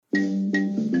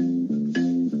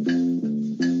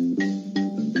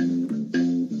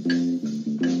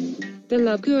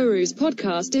Love Gurus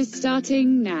podcast is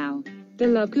starting now. The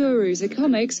Love Gurus are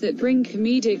comics that bring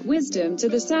comedic wisdom to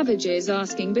the savages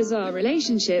asking bizarre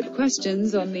relationship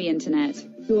questions on the internet.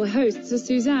 Your hosts are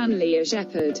Suzanne Leah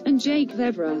Shepherd and Jake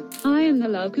Vevra. I am the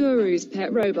Love Gurus'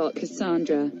 pet robot,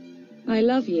 Cassandra. I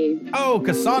love you. Oh,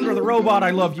 Cassandra the robot,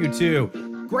 I love you too.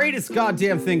 Greatest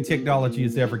goddamn thing technology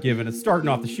has ever given us. Starting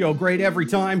off the show great every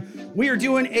time. We are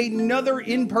doing another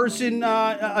in-person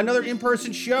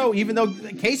show, even though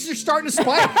cases are starting to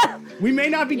spike. We may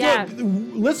not be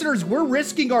doing. Listeners, we're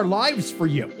risking our lives for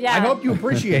you. Yeah. I hope you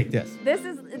appreciate this.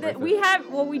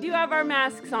 We do have our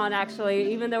masks on,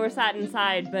 actually, even though we're sat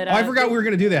inside. But I forgot we were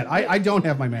going to do that. I don't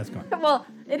have my mask on. Well,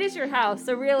 it is your house,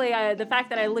 so really, the fact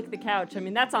that I licked the couch, I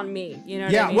mean, that's on me. You know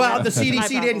what I mean? Well, the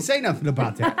CDC didn't say nothing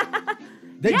about that.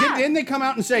 Didn't they come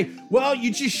out and say, well,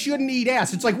 you just shouldn't eat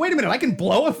ass? It's like, wait a minute, I can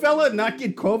blow a fella and not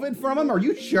get COVID from him? Are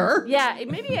you sure? Yeah,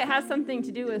 maybe it has something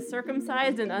to do with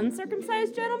circumcised and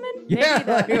uncircumcised gentlemen.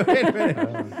 Yeah, wait a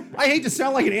minute. I hate to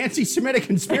sound like an anti-Semitic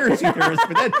conspiracy theorist,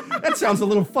 but that sounds a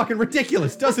little fucking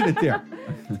ridiculous, doesn't it there?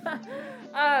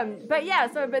 But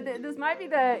this might be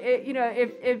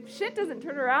if shit doesn't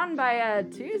turn around by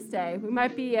Tuesday, we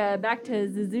might be back to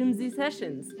the Zoom Z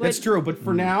sessions. That's true, but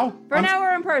for now... now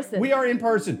we're in person. We are in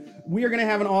person. We are going to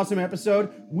have an awesome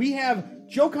episode. We have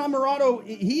Joe Comerato.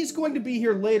 He's going to be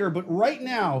here later, but right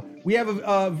now, we have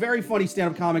a very funny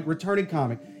stand-up comic, returning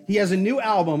comic. He has a new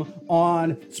album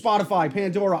on Spotify,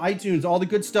 Pandora, iTunes, all the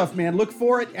good stuff, man. Look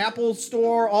for it, Apple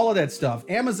Store, all of that stuff.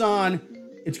 Amazon,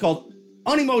 it's called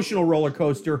Unemotional Roller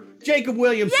Coaster. Jacob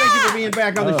Williams, thank you for being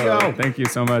back on the show. Thank you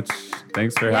so much.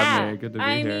 Thanks for having me. Good to be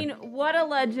here. I mean, what a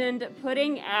legend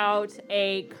putting out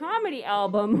a comedy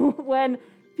album when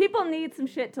people need some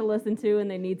shit to listen to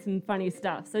and they need some funny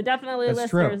stuff. So definitely,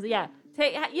 that's listeners, true.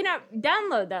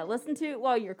 Download that. Listen to it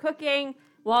while you're cooking,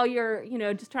 while you're,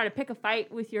 just trying to pick a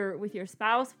fight with your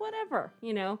spouse, whatever.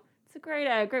 It's a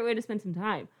great way to spend some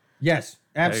time. Yes,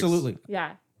 absolutely. Thanks.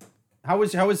 Yeah. How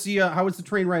was the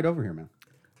train ride over here, man?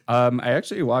 I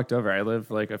actually walked over. I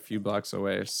live like a few blocks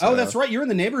away. So. Oh, that's right. You're in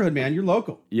the neighborhood, man. You're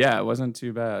local. Yeah, it wasn't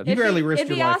too bad. You barely risked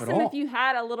your life at all. It'd be awesome if you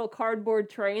had a little cardboard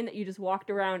train that you just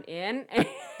walked around in.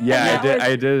 Yeah,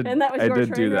 I did. And that was I your did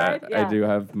train do that. ride? Yeah. I do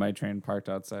have my train parked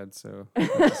outside, so we'll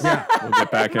get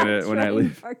back in it when I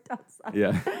leave. Parked outside.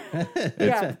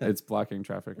 Yeah, it's blocking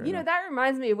traffic right now. That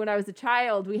reminds me of when I was a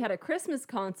child. We had a Christmas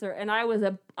concert, and I was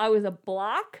a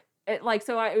block.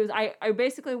 I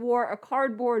basically wore a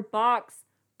cardboard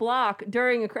block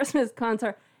during a Christmas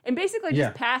concert and basically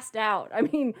just passed out. I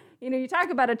mean, you talk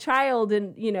about a child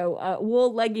in,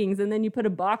 wool leggings and then you put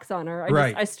a box on her.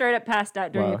 I straight up passed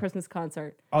out during a Christmas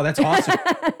concert. Oh, that's awesome.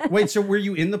 Wait, so were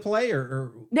you in the play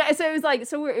or? No, so it was like,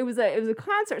 it was a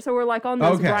concert. So we're like on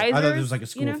those risers. I thought it was like a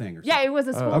school thing or something. Yeah, it was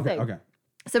a school thing. Okay.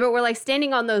 So, but we're like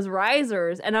standing on those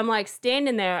risers and I'm like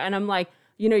standing there and I'm like,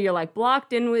 you're like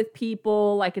blocked in with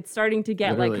people, like it's starting to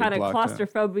get literally like kind of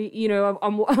claustrophobic.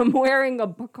 I'm wearing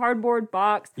a cardboard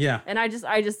box. Yeah. And I just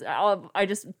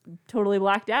totally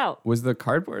blacked out. Was the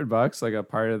cardboard box like a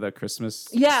part of the Christmas?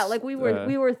 Yeah, like we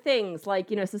were things like,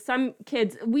 so some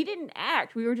kids, we didn't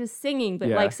act, we were just singing, but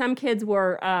like some kids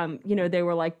were, they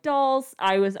were like dolls.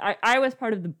 I was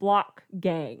part of the block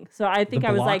gang. So I think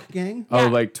I was like gang. Yeah. Oh,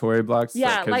 like toy blocks.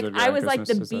 Yeah, like I was like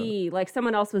the Christmas, B. Like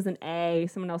someone else was an A,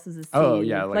 someone else was a C. Oh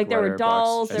yeah, like there were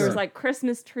dolls. Blocks. There was like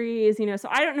Christmas trees. So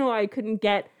I don't know why I couldn't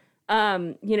get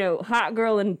hot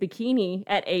girl in bikini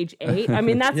at age 8. I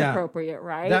mean that's appropriate,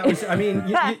 right? That was. I mean,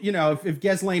 if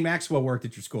Ghislaine Maxwell worked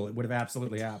at your school, it would have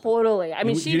absolutely happened. Totally. I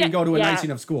mean, you didn't go to a nice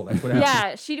enough school. That's what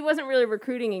happened. Yeah, she wasn't really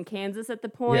recruiting in Kansas at the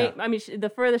point. Yeah. I mean, the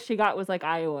furthest she got was like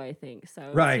Iowa, I think. So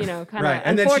right, kind of right.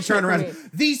 And then she turned around.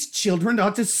 These children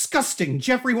are disgusting.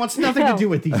 Jeffrey wants nothing to do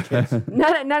with these kids.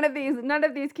 None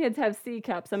of these kids have C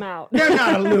cups. I'm out. They're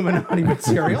not Illuminati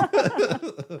material.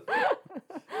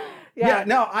 Yeah,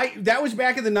 no, that was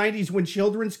back in the 90s when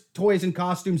children's toys and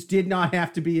costumes did not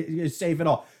have to be safe at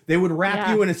all. They would wrap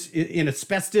you in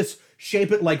asbestos,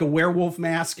 shape it like a werewolf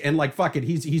mask, and like, fuck it,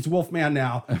 he's Wolfman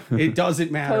now. It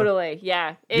doesn't matter. Totally,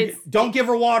 yeah. Don't give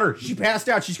her water. She passed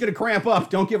out. She's going to cramp up.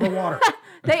 Don't give her water.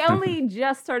 They only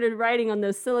just started writing on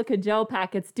those silica gel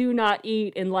packets, do not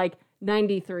eat, in like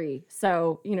 93.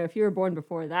 So, if you were born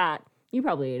before that, you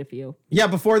probably ate a few. Yeah,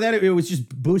 before that, it was just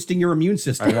boosting your immune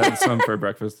system. I had some for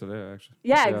breakfast today, actually.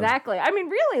 Yeah, exactly. I mean,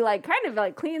 really, like, kind of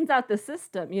like cleans out the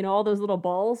system. All those little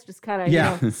balls just kind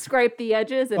of, scrape the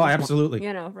edges. And, absolutely.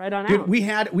 Right on Dude, out. we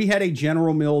had a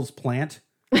General Mills plant,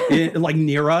 like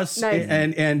near us, nice.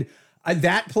 and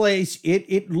That place,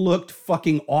 it looked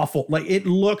fucking awful. Like it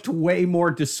looked way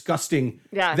more disgusting.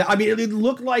 Yeah. I mean, it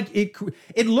looked like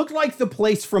it looked like the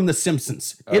place from The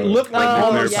Simpsons. It looked like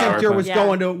Homer Simpson was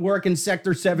going to work in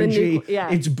Sector 7G.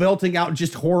 It's belting out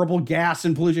just horrible gas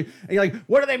and pollution. And you're like,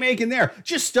 what are they making there?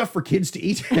 Just stuff for kids to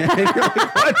eat. And you're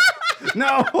like, what?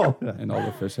 No. And all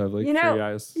the fish have like 3 You know,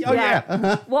 eyes. Oh yeah.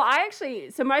 Uh-huh. Well,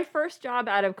 so my first job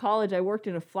out of college, I worked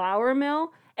in a flour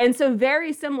mill. And so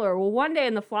very similar. Well, one day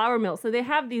in the flour mill, so they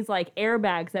have these like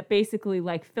airbags that basically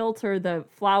like filter the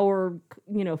flour,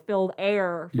 filled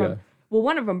air from, well,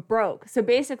 one of them broke. So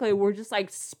basically we're just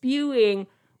like spewing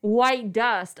white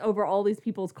dust over all these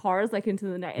people's cars like into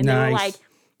the night. And they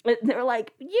were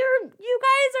like, you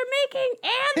guys are making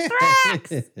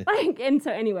anthrax. And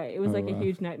so anyway, it was like a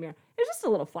huge nightmare. It was just a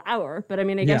little flour, but I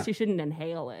mean, I guess you shouldn't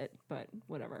inhale it, but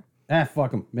whatever.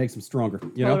 Fuck them. Makes them stronger.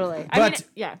 Totally. But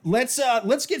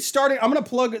let's get started. I'm gonna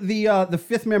plug the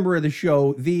fifth member of the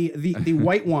show, the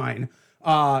white wine.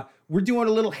 We're doing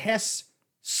a little Hess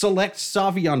Select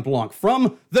Sauvignon Blanc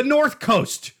from the North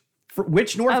Coast.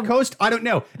 Which North Coast? I don't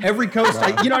know. Every coast,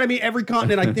 you know what I mean? Every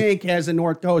continent, I think, has a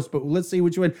North Coast, but let's see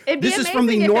which one. This is from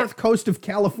the North Coast of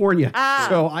California.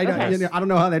 So I don't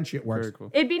know how that shit works. Very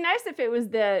cool. It'd be nice if it was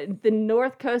the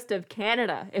North Coast of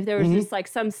Canada, if there was just like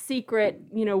some secret,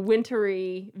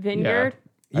 wintry vineyard.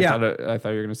 Yeah. I thought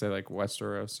you were going to say like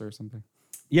Westeros or something.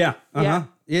 Yeah. Yeah.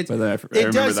 But then I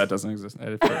remember that doesn't exist.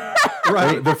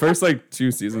 Right. The first like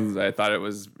 2 seasons, I thought it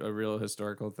was a real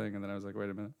historical thing, and then I was like, wait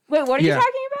a minute. Wait, what are you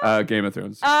talking about? Game of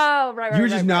Thrones. Oh, right. You were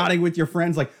just nodding with your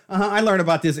friends, like, I learned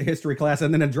about this in history class,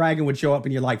 and then a dragon would show up,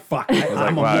 and you're like, fuck.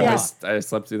 I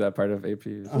slept through that part of AP.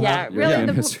 Yeah, really,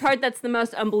 the part that's the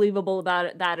most unbelievable about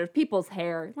it, that is people's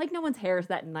hair. Like, no one's hair is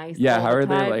that nice. Yeah, how are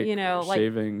time, they like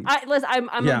shaving? Listen, I'm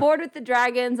on board with the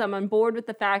dragons. I'm on board with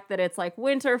the fact that it's like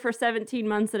winter for 17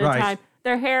 months at a time.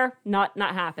 Their hair, not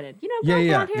happening.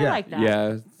 Blonde hair like that.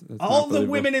 Yeah. All the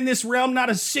women in this realm, not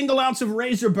a single ounce of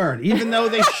razor burn, even though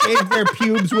they shaved their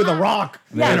pubes with a rock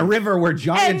in a river where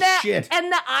giant shit.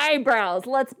 And the eyebrows,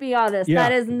 let's be honest,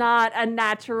 that is not a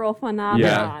natural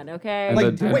phenomenon, okay? And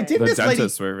the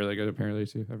dentists were really good, apparently,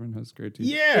 too. Everyone has great teeth.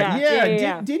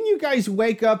 Yeah. Didn't you guys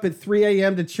wake up at 3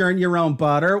 a.m. to churn your own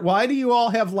butter? Why do you all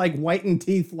have, like, whitened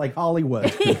teeth like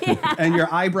Hollywood? And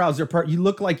your eyebrows are you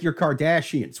look like you're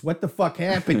Kardashians. What the fuck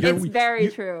happened? It's very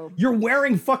true. You're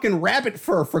wearing fucking rabbit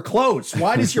fur for clothes.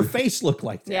 Why does your face look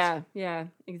like this? Yeah,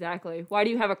 exactly. Why do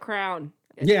you have a crown?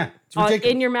 Yeah, it's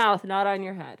ridiculous. In your mouth, not on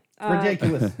your head.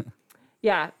 Ridiculous.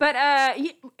 Yeah, but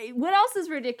what else is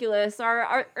ridiculous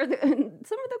are some of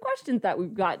the questions that we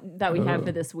have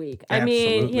for this week. I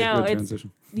mean,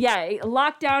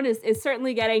 lockdown is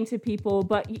certainly getting to people,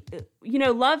 but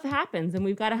love happens, and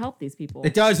we've got to help these people.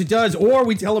 It does. Or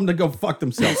we tell them to go fuck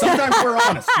themselves. Sometimes we're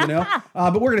honest,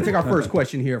 But we're gonna take our first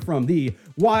question here from the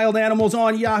Wild Animals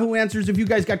on Yahoo Answers. If you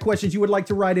guys got questions you would like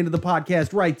to write into the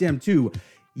podcast, write them to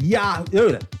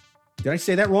Yahoo. Did I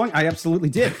say that wrong? I absolutely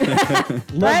did.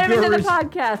 Write them into the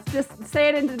podcast. Just say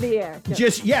it into the air.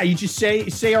 You just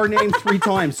say our name 3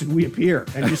 times and we appear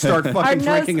and just start fucking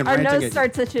drinking and ranting. Our nose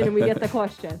starts itching and we get the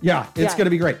question. It's going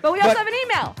to be great. But we also have an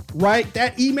email. Right.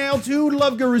 That email to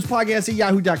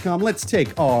loveguruspodcast@yahoo.com. Let's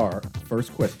take our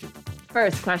first question.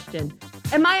 First question.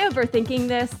 Am I overthinking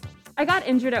this? I got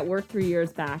injured at work 3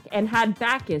 years back and had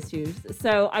back issues.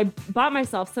 So I bought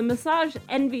myself some massage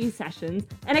envy sessions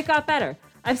and it got better.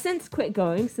 I've since quit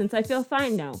going since I feel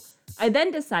fine now. I then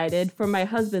decided for my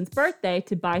husband's birthday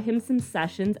to buy him some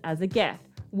sessions as a gift.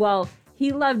 Well,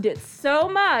 he loved it so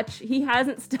much, he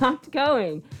hasn't stopped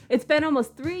going. It's been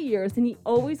almost 3 years and he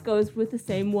always goes with the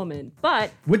same woman. But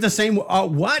with the same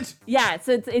what? Yeah,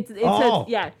 so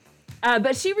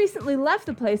but she recently left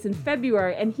the place in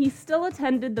February and he still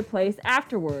attended the place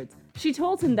afterwards. She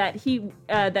told him that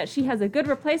that she has a good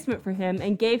replacement for him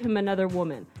and gave him another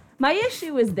woman. My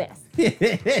issue is this.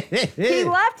 He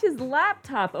left his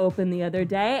laptop open the other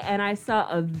day and I saw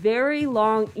a very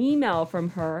long email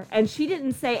from her and she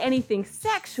didn't say anything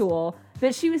sexual,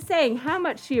 but she was saying how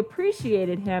much she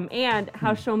appreciated him and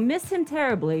how she'll miss him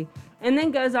terribly, and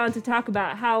then goes on to talk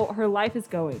about how her life is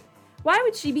going. Why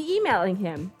would she be emailing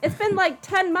him? It's been like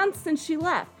 10 months since she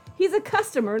left. He's a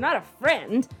customer, not a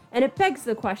friend, and it begs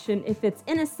the question, if it's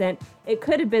innocent, it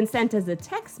could have been sent as a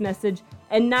text message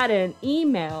and not an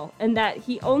email, and that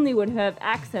he only would have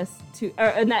access to,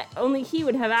 and that only he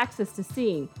would have access to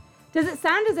seeing. Does it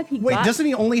sound as if he Wait, doesn't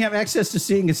he only have access to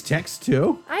seeing his text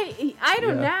too? I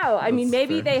don't know. I mean,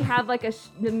 maybe they have like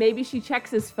maybe she checks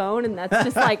his phone and that's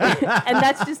just like, and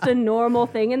that's just a normal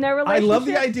thing in their relationship. I love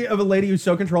the idea of a lady who's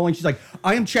so controlling. She's like,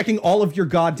 I am checking all of your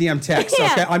goddamn texts.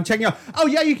 Yeah. Okay, I'm checking out. Oh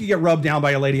yeah, you could get rubbed down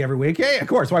by a lady every week. Hey, of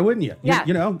course. Why wouldn't you? Yeah.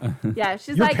 You know. Yeah,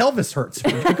 she's your like, pelvis hurts.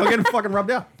 Go get fucking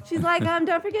rubbed out. She's like,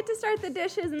 don't forget to start the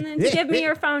dishes and then to give me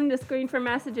your phone to screen for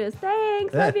messages.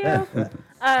 Thanks, love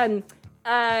you.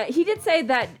 He did say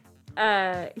that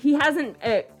he hasn't.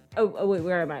 Wait,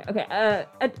 where am I? Okay.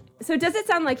 So does it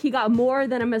sound like he got more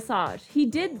than a massage? He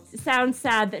did sound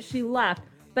sad that she left,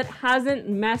 but hasn't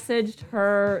messaged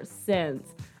her since.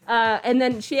 And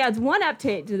then she adds one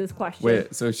update to this question.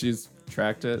 Wait, so she's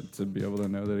tracked it to be able to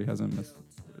know that he hasn't missed.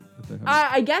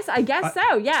 I guess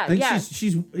so. Yeah. I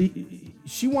think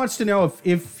she wants to know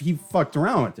if he fucked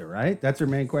around with her, right? That's her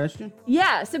main question.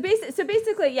 Yeah. So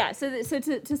basically, yeah. So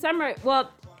to summarize, so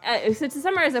to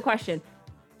summarize the question,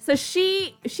 so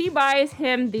she buys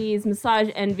him these massage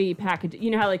envy packages. You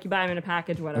know how like you buy them in a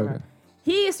package, whatever. Okay.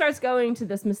 He starts going to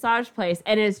this massage place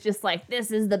and is just like,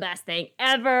 this is the best thing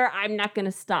ever. I'm not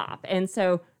gonna stop. And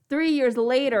so 3 years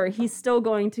later, he's still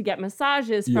going to get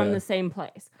massages from the same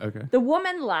place. Okay. The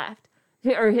woman left,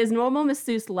 or his normal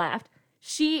masseuse left.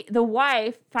 The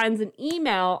wife finds an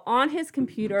email on his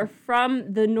computer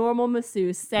from the normal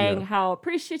masseuse saying how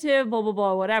appreciative, blah, blah,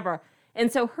 blah, whatever.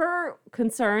 And so her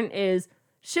concern is,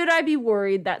 should I be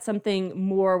worried that something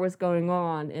more was going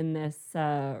on in this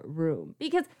room?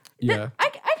 Because I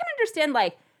can understand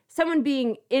like someone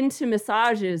being into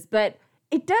massages, but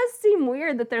it does seem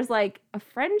weird that there's like a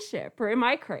friendship, or am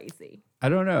I crazy? I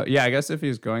don't know. Yeah, I guess if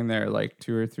he's going there like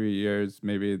 2 or 3 years,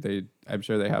 maybe I'm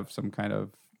sure they have some kind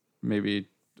of maybe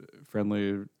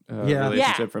friendly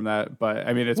relationship from that. But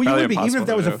I mean, it's probably impossible. Even if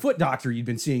that was a foot doctor you'd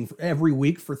been seeing every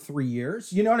week for 3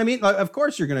 years, you know what I mean? Like, of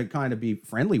course, you're going to kind of be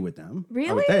friendly with them. Really?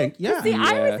 I would think. Yeah. See,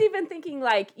 I was even thinking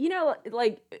like, you know,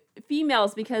 like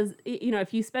females, because, you know,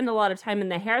 if you spend a lot of time in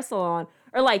the hair salon,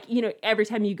 or like, you know, every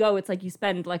time you go, it's like you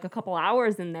spend like a couple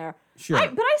hours in there. Sure.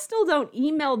 But I still don't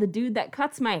email the dude that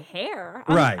cuts my hair.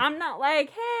 I'm not like,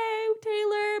 hey,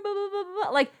 Taylor, blah, blah, blah, blah.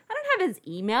 Like, I don't have his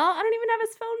email. I don't even have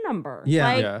his phone number.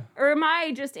 Yeah. Or am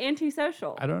I just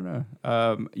antisocial? I don't know.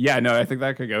 No, I think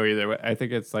that could go either way. I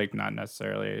think it's like not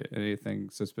necessarily anything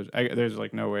suspicious. There's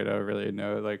like no way to really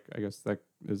know. Like, I guess that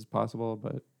is possible,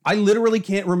 but I literally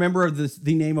can't remember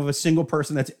the name of a single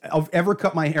person that's ever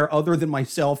cut my hair other than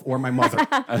myself or my mother.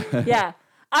 Yeah.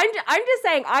 I'm just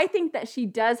saying, I think that she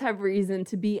does have reason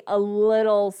to be a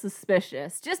little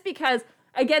suspicious, just because,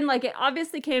 again, like it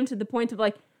obviously came to the point of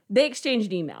like they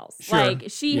exchanged emails. Sure.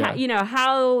 Like you know,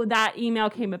 how that email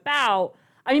came about.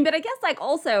 I mean, but I guess like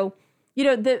also, you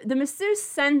know, the masseuse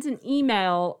sent an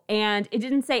email and it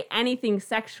didn't say anything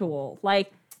sexual.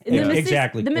 Like the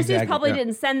masseuse probably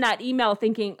didn't send that email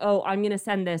thinking, oh, I'm going to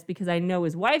send this because I know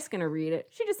his wife's going to read it.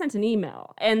 She just sent an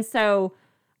email. And so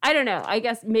I don't know. I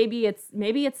guess maybe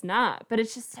it's not, but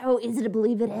it's just so easy to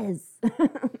believe it is.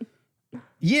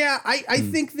 Yeah, I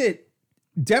think that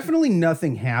definitely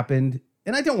nothing happened.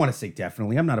 And I don't want to say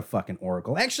definitely. I'm not a fucking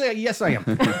oracle. Actually, yes, I am.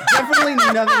 Definitely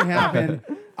nothing happened.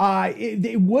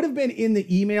 It would have been in the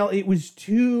email. It was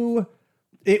too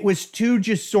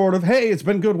just sort of, hey, it's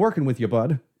been good working with you,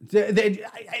 bud.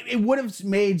 It would have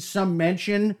made some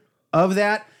mention of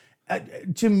that.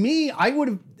 To me, I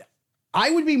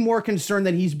would be more concerned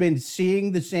that he's been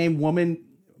seeing the same woman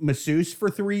masseuse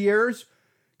for 3 years.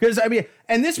 Because I mean,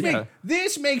 and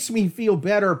this makes me feel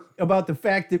better about the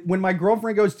fact that when my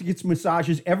girlfriend goes to get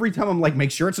massages, every time I'm like,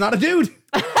 make sure it's not a dude.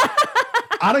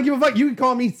 I don't give a fuck. You can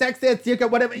call me sex that dick or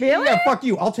whatever. Really? Yeah, fuck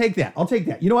you. I'll take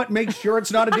that. You know what? Make sure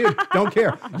it's not a dude. Don't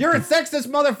care. You're a sexist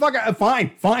motherfucker.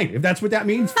 Fine. If that's what that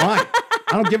means, fine.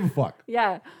 I don't give a fuck.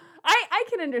 Yeah. I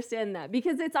can understand that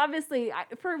because it's obviously,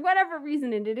 for whatever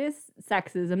reason, it is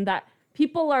sexism that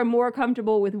people are more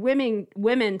comfortable with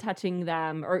women touching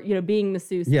them or, you know, being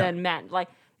masseuse than men. Like,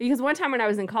 because one time when I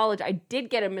was in college, I did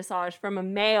get a massage from a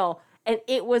male and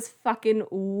it was fucking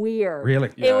weird.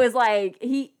 Really? Yeah. It was like,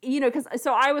 he, you know,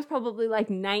 so I was probably like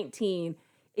 19.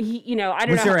 He, you know, I don't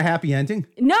know. Was there a happy ending?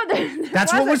 No,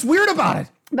 that's what was weird about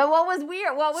it. But what was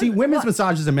weird? Women's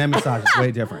massages and men's massages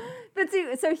way different. But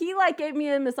see, so he like gave me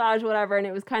a massage, whatever, and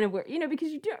it was kind of weird, you know, because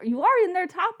you are in there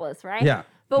topless, right? Yeah.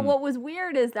 But what was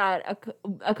weird is that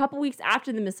a couple weeks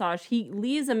after the massage, he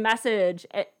leaves a message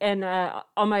and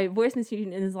on my voice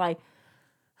machine and is like,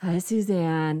 "Hi,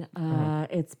 Suzanne.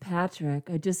 It's Patrick.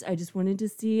 I just wanted to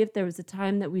see if there was a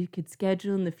time that we could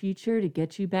schedule in the future to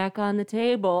get you back on the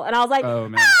table." And I was like, "Oh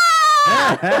man,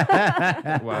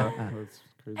 wow, that's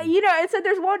crazy." You know, it said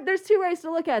there's two ways to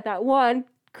look at that. One,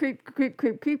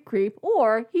 creep,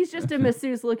 or he's just a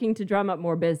masseuse looking to drum up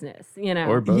more business, you know?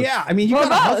 Or both. Yeah, I mean, you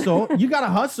gotta hustle. You gotta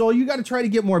hustle. You gotta try to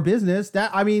get more business.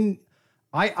 I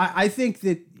think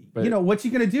that, But, what's he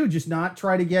gonna do? Just not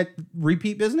try to get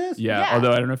repeat business? Yeah,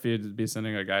 although I don't know if he'd be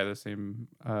sending a guy the same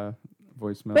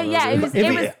voicemail. But yeah,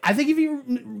 I think if you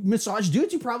massage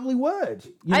dudes, you probably would.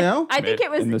 I think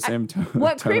it was in the same tone.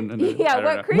 What creeped me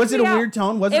out. Was it a weird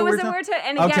tone? It was a weird tone.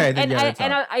 And again,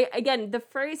 again, the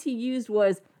phrase he used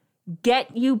was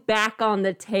 "get you back on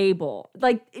the table."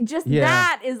 Like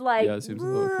that is like, it seems a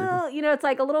little creepy. It's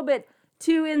like a little bit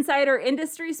too insider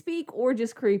industry speak, or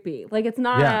just creepy. Like it's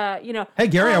not Hey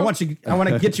Gary, I want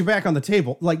to get you back on the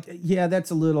table. Like, yeah,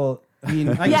 that's a little. I mean,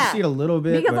 I can see it a little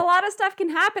bit. Because a lot of stuff can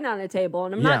happen on a table.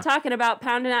 And I'm not talking about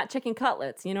pounding out chicken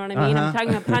cutlets. You know what I mean? I'm talking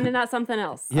about pounding out something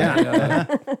else. Yeah.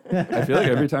 I feel like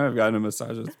every time I've gotten a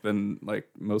massage, it's been like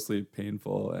mostly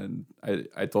painful. And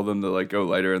I told them to like go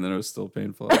lighter, and then it was still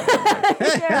painful.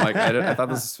 I thought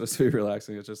this was supposed to be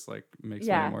relaxing. It just like makes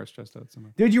me more stressed out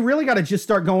somehow. Dude, you really got to just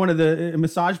start going to the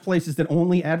massage places that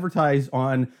only advertise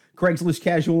on Craigslist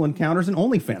Casual Encounters and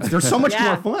OnlyFans. They're so much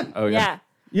more fun. Oh, yeah.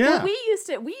 Yeah, well,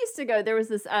 we used to go. There was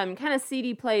this kind of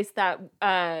seedy place that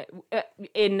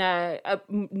in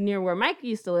near where Mike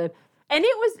used to live, and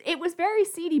it was very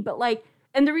seedy. But like,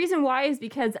 and the reason why is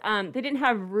because they didn't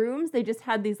have rooms; they just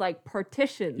had these like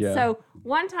partitions. Yeah. So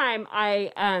one time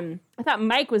I thought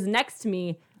Mike was next to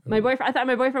me. I thought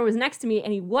my boyfriend was next to me,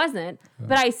 and he wasn't.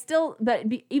 But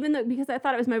even though, because I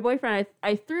thought it was my boyfriend,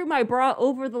 I threw my bra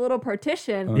over the little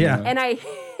partition. And I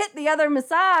hit the other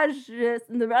masseuse,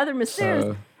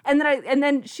 and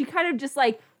then she kind of just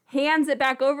like hands it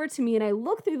back over to me, and I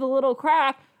look through the little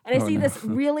crack, and I see this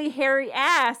really hairy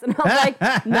ass, and I was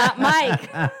like, not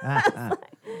Mike.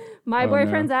 My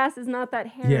boyfriend's ass is not that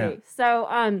hairy. Yeah.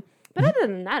 So but other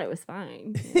than that, it was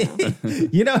fine.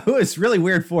 You know who it's really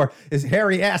weird for is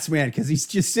Harry Ass Man, because he's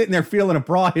just sitting there feeling a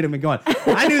bra hit him and going,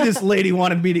 I knew this lady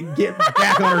wanted me to get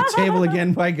back on her table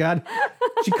again, by God.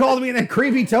 She called me in that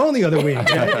creepy tone the other week.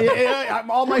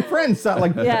 All my friends thought,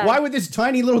 like, why would this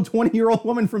tiny little 20-year-old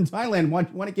woman from Thailand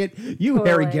want to get you,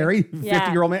 Harry Gary,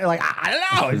 50-year-old man? Like, I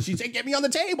don't know. She said, get me on the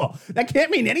table. That can't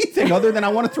mean anything other than I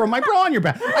want to throw my bra on your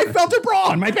back. I felt her bra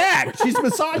on my back. She's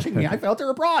massaging me. I felt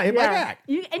her bra in my back.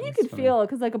 You could feel,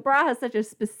 because like a bra has such a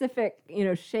specific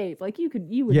shape. Like you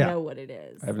would know what it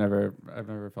is. I've never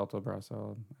felt a bra,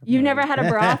 so you've never had a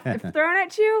bra thrown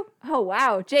at you? Oh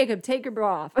wow, Jacob, take your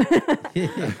bra off.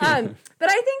 But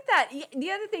I think that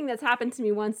the other thing that's happened to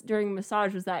me once during a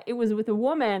massage was that it was with a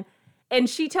woman, and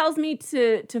she tells me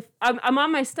I'm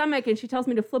on my stomach, and she tells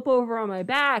me to flip over on my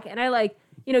back, and I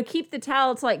keep the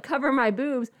towel to like cover my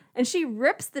boobs, and she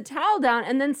rips the towel down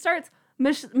and then starts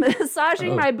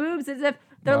massaging my boobs as if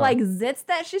they're like zits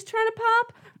that she's trying to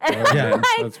pop. And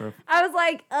I was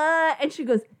like, and she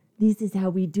goes, this is how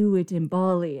we do it in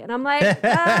Bali. And I'm like,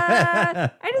 I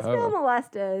just feel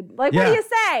molested. Like, what do you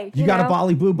say? You got a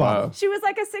Bali boob ball. She was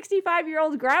like a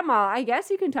 65-year-old grandma. I guess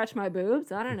you can touch my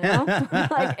boobs. I don't know.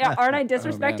 Like, aren't I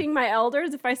disrespecting my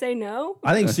elders if I say no?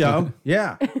 I think so.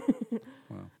 Yeah.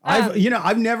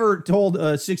 I've never told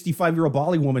a 65-year-old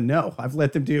Bali woman no. I've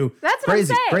let them do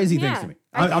crazy things to me.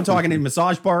 I'm talking in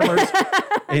massage parlors,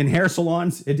 in hair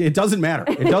salons. It doesn't matter.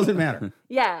 It doesn't matter.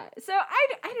 Yeah. So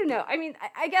I don't know. I mean,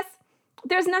 I guess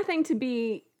there's nothing to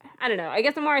be. I don't know. I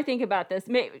guess the more I think about this,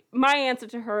 my answer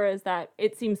to her is that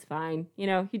it seems fine.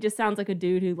 He just sounds like a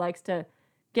dude who likes to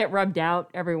get rubbed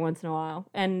out every once in a while,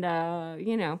 and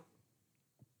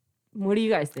What do you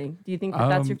guys think? Do you think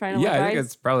that's your final advice? Yeah, I think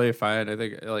it's probably fine. I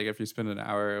think like if you spend an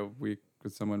hour a week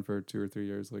with someone for 2 or 3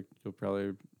 years, like you'll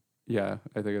probably, I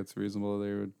think it's reasonable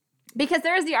they would. Because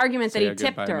there is the argument that he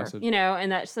tipped her,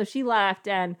 and that so she left,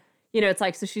 and it's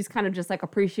like so she's kind of just like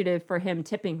appreciative for him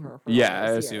tipping her. For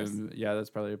I assume. Yeah, that's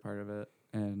probably a part of it,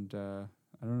 and I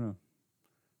don't know.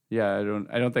 Yeah,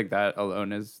 I don't think that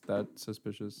alone is that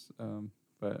suspicious.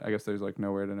 But I guess there's like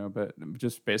nowhere to know. But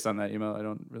just based on that email, I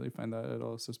don't really find that at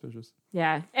all suspicious.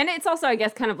 Yeah. And it's also, I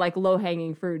guess, kind of like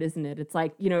low-hanging fruit, isn't it? It's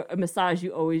like, a massage,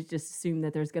 you always just assume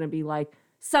that there's going to be like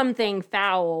something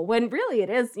foul when really it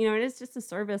is, it is just a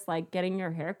service like getting your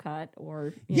hair cut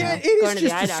or, it is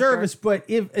just a service. But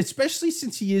especially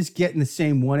since he is getting the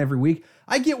same one every week,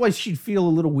 I get why she'd feel a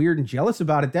little weird and jealous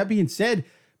about it. That being said,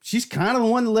 she's kind of the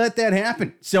one that let that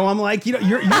happen. So I'm like, you're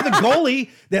the goalie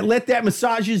that let that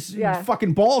massage's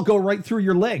fucking ball go right through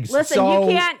your legs. Listen,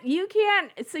 you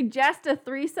can't suggest a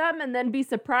threesome and then be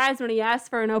surprised when he asks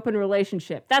for an open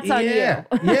relationship. That's on you.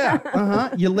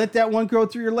 Yeah. You let that one go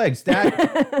through your legs.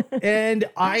 And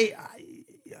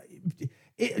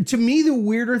to me, the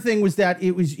weirder thing was that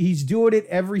he's doing it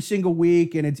every single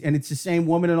week, and it's the same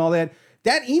woman and all that.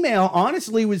 that email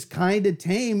honestly was kind of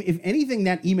tame. If anything,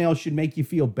 that email should make you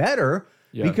feel better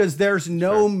because there's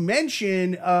no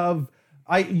mention of.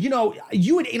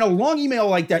 You would, in a long email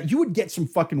like that, you would get some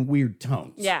fucking weird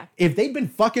tones. Yeah. If they'd been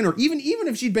fucking, or even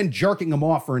if she'd been jerking them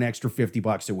off for an extra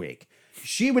 $50 a week,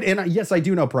 she would, and yes, I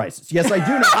do know prices. Yes, I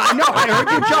do know. I know. I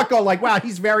heard you chuckle like, wow,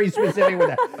 he's very specific with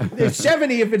that. There's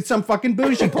 70 if it's some fucking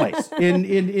bougie place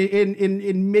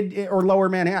in mid or lower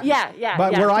Manhattan. Yeah.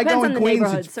 But where I go in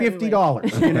Queens, it's $50.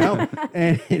 $50, you know?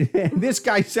 and this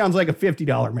guy sounds like a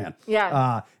 $50 man.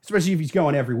 Yeah. Especially if he's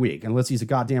going every week, unless he's a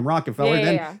goddamn Rockefeller.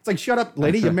 Then it's like, shut up,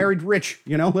 lady. You married rich.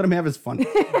 You know, let him have his fun.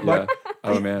 But,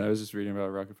 oh man, I was just reading about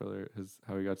Rockefeller,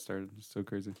 how he got started. It's so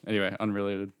crazy. Anyway,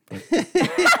 unrelated.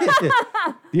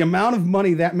 The amount of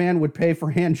money that man would pay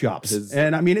for hand jobs,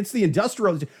 and I mean, it's the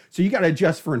industrial. So you got to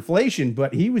adjust for inflation,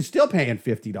 but he was still paying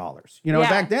 $50. You know,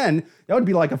 back then that would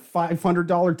be like a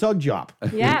 $500 tug job.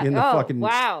 Yeah. In the fucking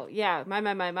wow. Yeah. My.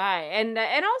 And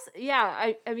also,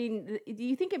 I mean, do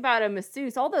you think about a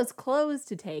masseuse? All those clothes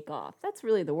to take off. That's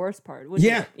really the worst part.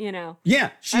 Yeah. You know. Yeah.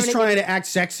 She's trying to act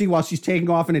sexy while she's taking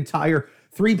off an entire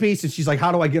 3-piece, and she's like,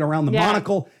 how do I get around the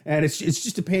monocle? And it's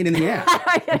just a pain in the ass.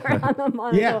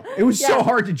 Yeah. It was so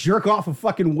hard to jerk off a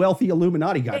fucking wealthy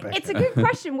Illuminati guy back It's then. a good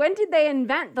question. When did they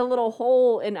invent the little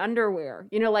hole in underwear?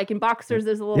 You know, like in boxers,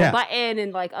 there's a little button,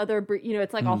 and like other,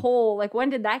 it's like a hole. Like, when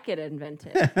did that get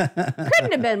invented?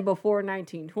 Couldn't have been before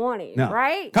 1920,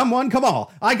 right? Come one, come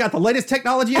all. I got the latest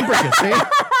technology in bridges, see?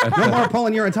 No more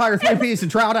pulling your entire 3-piece and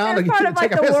trow down to part of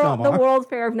take like a piss no the more. World's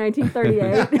Fair of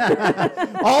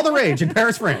 1938. All the rage in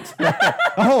Paris, France.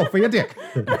 A hole for your dick.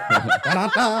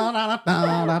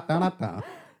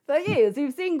 For years,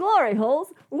 you've seen glory holes.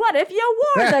 What if you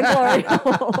wore the glory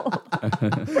hole?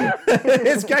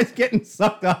 This guy's getting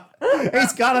sucked up.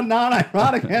 He's got a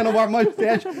non-ironic handlebar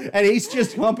mustache, and he's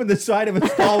just humping the side of a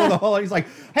stall with a hole. He's like,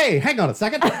 hey, hang on a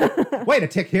second. Wait a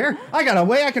tick here. I got a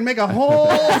way I can make a whole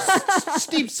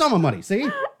steep sum of money, see?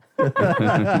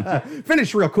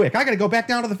 Finish real quick. I got to go back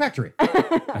down to the factory.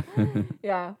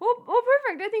 Yeah. Well,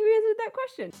 perfect. I think we answered that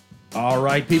question. All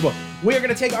right, people. We are going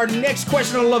to take our next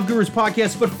question on the Love Gurus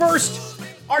podcast. But first,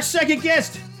 our second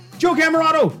guest, Joe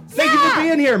Comerato. Thank you for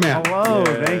being here, man. Hello.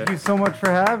 Thank you so much for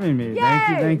having me.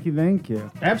 Yay. Thank you.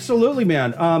 Absolutely,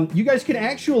 man. You guys can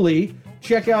actually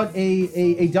check out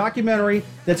a documentary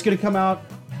that's going to come out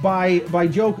by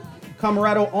Joe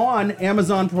Comerato on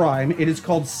Amazon Prime. It is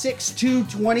called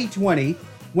 6/2/2020.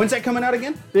 When's that coming out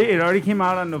again? It already came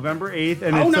out on November 8th.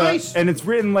 And nice. And it's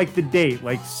written like the date,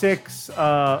 like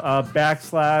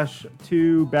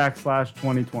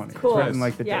 6/2/2020. Cool. It's written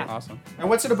like the date. Awesome. And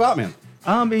what's it about, man?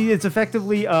 It's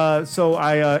effectively, so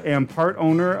I am part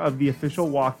owner of the official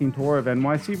walking tour of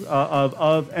NYC,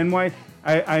 of NY.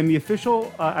 I'm the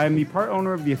part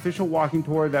owner of the official walking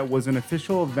tour that was an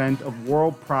official event of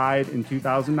World Pride in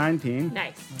 2019.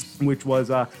 Nice. Which was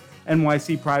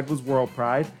NYC Pride was World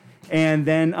Pride. And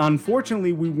then,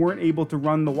 unfortunately, we weren't able to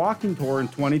run the walking tour in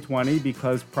 2020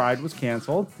 because Pride was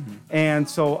canceled. Mm-hmm. And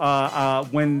so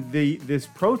when this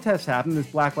protest happened, this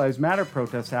Black Lives Matter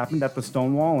protest happened at the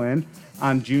Stonewall Inn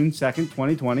on June 2nd,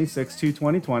 2020,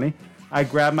 6/2/2020, I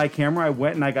grabbed my camera, I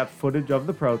went and I got footage of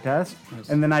the protest. Nice.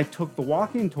 And then I took the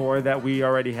walking tour that we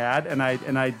already had and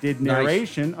I did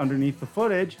narration underneath the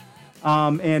footage.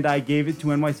 And I gave it to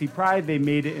NYC Pride. They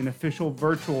made it an official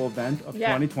virtual event of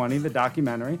 2020, the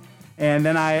documentary. And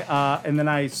then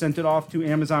I sent it off to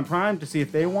Amazon Prime to see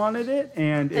if they wanted it,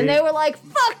 and they were like,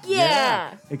 "Fuck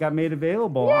yeah!" It got made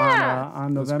available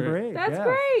on November 8th. That's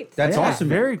great. That's awesome.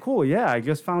 Very cool. Yeah, I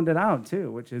just found it out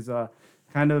too, which is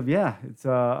kind of it's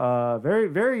very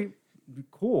very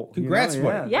cool. Congrats, you know?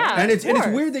 buddy. Yeah, and it's course.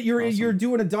 weird that you're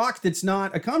doing a doc that's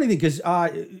not a comedy thing because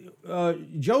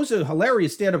Joe's a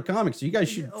hilarious stand-up comic, so you guys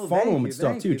should follow him and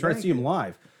stuff too. Try to see him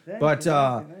live. Thank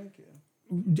you.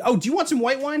 Oh, do you want some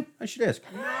white wine? I should ask.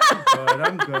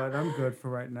 I'm good for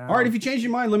right now. All right, if you change your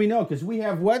mind, let me know because we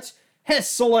have what? Hess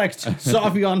Select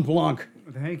Sauvignon Blanc.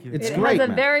 Thank you. It's It great, has a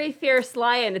man. very fierce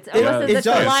lion. It's almost as it if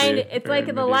the does. lion. Very It's like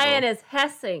the medieval. lion is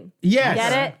hessing. Yes.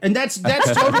 Get it? And that's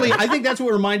totally, I think that's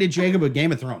what reminded Jacob of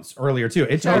Game of Thrones earlier too.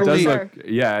 It It totally, does look,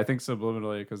 I think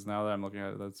subliminally, because now that I'm looking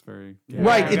at it, that's very...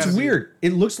 right. I It's gotta weird.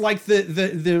 It looks like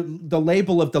the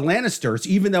label of the Lannisters,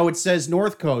 even though it says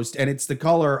North Coast and it's the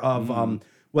color of,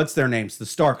 what's their names? The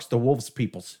Starks, the Wolves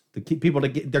peoples. The people that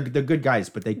get, they're good guys,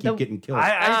 but they keep getting killed.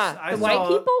 I The saw- white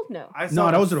people? No. I No,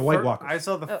 saw those the are the White Walkers. I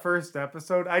saw the first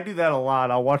episode. I do that a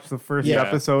lot. I'll watch the first Yeah.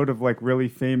 episode of like really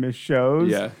famous shows.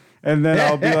 Yeah. And then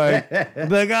I'll be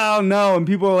like, oh no. And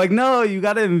people are like, no, you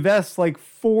got to invest like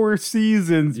 4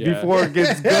 seasons before it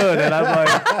gets good. And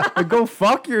I'm like, go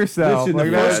fuck yourself. Listen,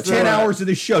 like, the first 10 hours of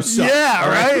the show sucks. Yeah,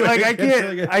 right? Like I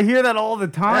can't, I hear that all the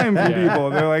time from people.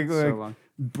 They're like long.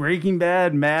 Breaking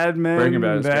Bad, Mad Men. Breaking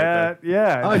Bad is that. great,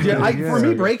 Yeah. Oh, dude, for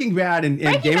me, Breaking Bad and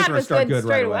Game of Thrones start good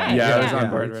right away. Yeah, I was on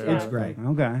board right It's away. great.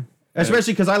 Okay.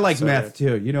 Especially because I like meth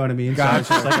too. You know what I mean? So it's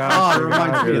just like, it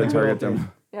reminds me of the Target thing.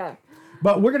 them. Yeah.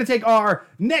 But we're going to take our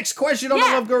next question on the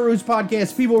Love Gurus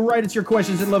podcast. People, write us your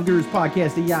questions at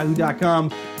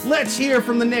loveguruspodcast@yahoo.com. Let's hear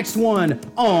from the next one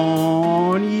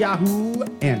on Yahoo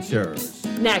Answers.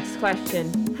 Next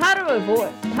question. How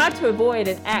to avoid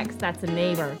an ex that's a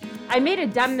neighbor. I made a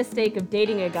dumb mistake of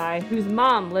dating a guy whose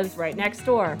mom lives right next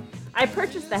door. I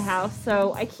purchased the house,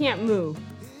 so I can't move.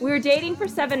 We were dating for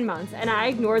 7 months, and I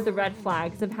ignored the red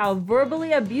flags of how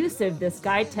verbally abusive this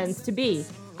guy tends to be.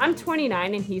 I'm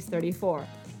 29 and he's 34.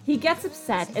 He gets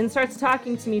upset and starts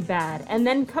talking to me bad, and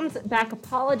then comes back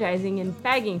apologizing and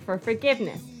begging for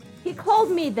forgiveness. He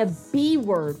called me the B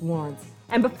word once,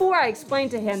 and before I explained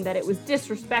to him that it was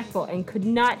disrespectful and could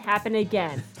not happen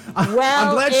again,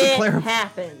 well, it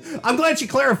happened. I'm glad she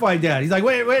clarified that. He's like,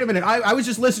 wait a minute. I was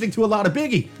just listening to a lot of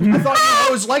Biggie. I thought you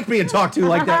always liked being talked to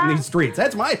like that in these streets.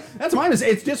 That's my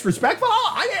mistake. It's disrespectful.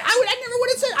 Oh, I never would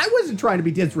have said. I wasn't trying to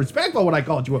be disrespectful when I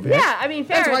called you a bitch. Yeah, I mean,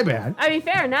 fair. That's my bad. I mean,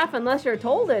 fair enough. Unless you're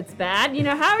told it's bad,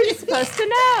 how are you supposed to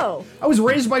know? I was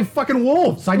raised by fucking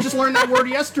wolves. I just learned that word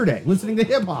yesterday, listening to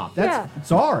hip hop.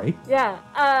 Sorry. Yeah.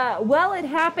 Well, it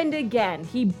happened again.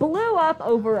 He blew up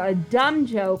over a dumb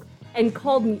joke and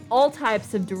called me all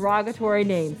types of derogatory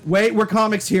names. Wait, we're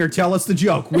comics here. Tell us the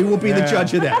joke. We will be the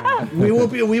judge of that. We will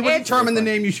determine the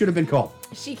name you should have been called.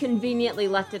 She conveniently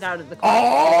left it out of the question.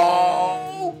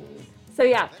 Oh! So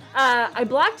yeah, I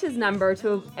blocked his number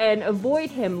and avoid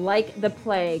him like the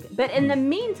plague. But in the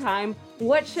meantime,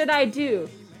 what should I do?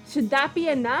 Should that be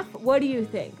enough? What do you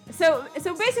think? So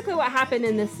basically what happened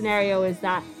in this scenario is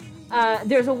that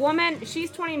there's a woman,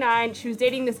 she's 29, she was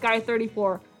dating this guy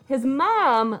 34. His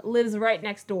mom lives right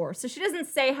next door. So she doesn't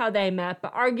say how they met,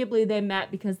 but arguably they met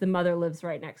because the mother lives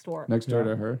right next door. Next door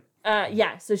to her?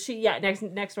 Yeah, so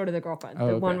next door to the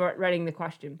girlfriend, one writing the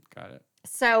question. Got it.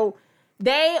 So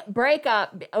they break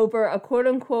up over a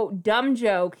quote-unquote dumb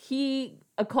joke. He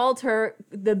called her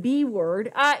the B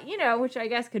word, which I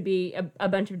guess could be a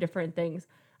bunch of different things.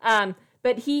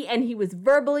 But he was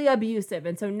verbally abusive.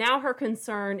 And so now her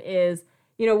concern is,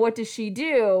 what does she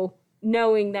do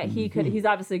knowing that he's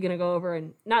obviously going to go over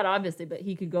and not obviously, but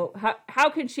he could go, how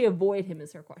could she avoid him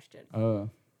is her question. Oh,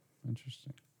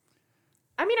 interesting.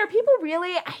 I mean, are people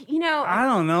really, I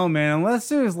don't know, man. Unless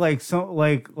there's like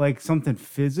something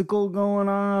physical going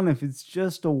on. If it's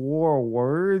just a war of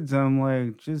words, I'm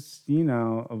like, just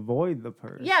avoid the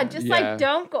person. Yeah, like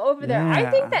don't go over there. I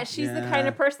think that she's the kind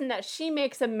of person that she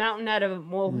makes a mountain out of a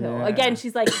molehill. Yeah. Again,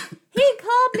 she's like, he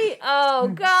called me. Oh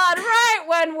God! Right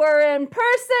when we're in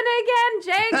person again,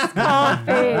 Jake's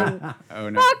coughing. Oh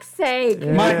no! Fuck's sake!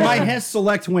 Yeah. My Hess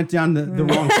Select went down the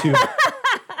wrong tube.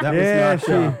 That was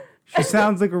not. She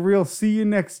sounds like a real see you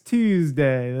next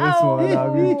Tuesday. That's one.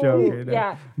 I'm just joking.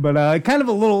 Yeah. But kind of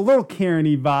a little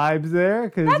Karen-y vibes there.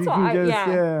 That's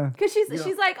why, because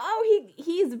she's like,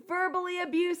 he's verbally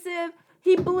abusive.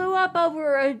 He blew up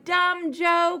over a dumb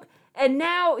joke. And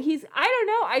now I don't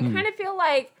know. I kind of feel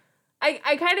like,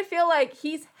 I kind of feel like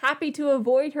he's happy to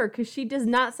avoid her because she does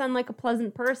not sound like a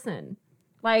pleasant person.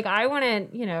 Like, I want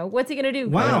to, what's he going to do?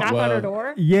 Wow. Knock on her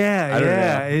door?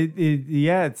 Yeah.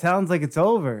 It sounds like it's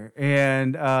over.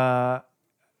 And I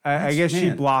guess she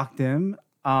blocked him.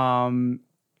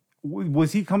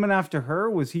 Was he coming after her?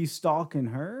 Was he stalking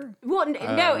her? Well,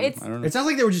 no, it sounds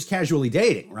like they were just casually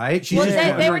dating, right?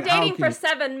 They were dating for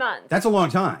 7 months. That's a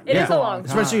long time. It is a long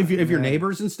time. Especially if you're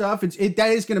neighbors and stuff. That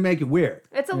is going to make it weird.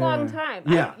 It's a long time.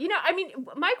 Yeah.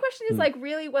 My question is like,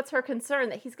 really, what's her concern?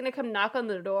 That he's going to come knock on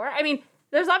the door? I mean,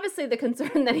 there's obviously the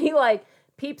concern that he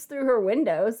peeps through her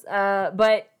windows,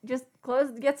 but just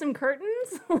get some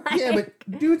curtains. Yeah,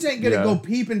 but dudes ain't gonna go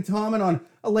peeping Tomming on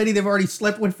a lady they've already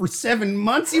slept with for 7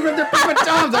 months, even if they're peeping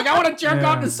Toms. Like, I want to jerk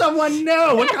off to someone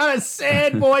new. What kind of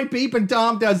sad boy peeping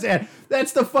Tom does that?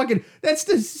 That's the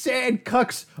sad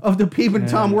cucks of the peeping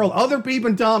Tom world. Other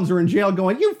peeping Toms are in jail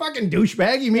going, you fucking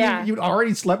douchebag. You mean you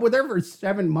already slept with her for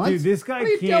 7 months? Dude, this guy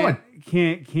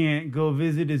can't go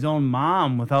visit his own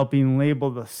mom without being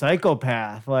labeled a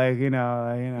psychopath. Like,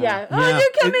 Yeah. Oh,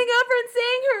 you're coming over and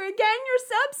seeing her again. You're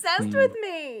so obsessed with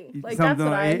me. Like, that's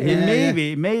what I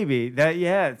hear. Maybe that.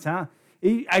 Yeah, it sounds.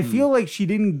 I feel like she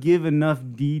didn't give enough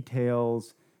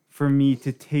details for me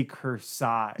to take her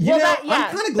side. You know,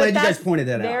 I'm kind of glad you guys pointed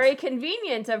that out. Very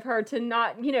convenient of her to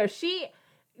not,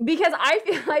 because I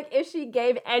feel like if she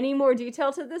gave any more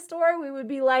detail to this story, we would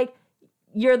be like,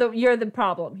 you're the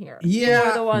problem here. Yeah.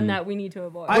 You're the one that we need to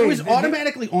avoid. I was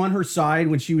automatically on her side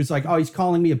when she was like, oh, he's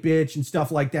calling me a bitch and stuff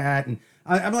like that. And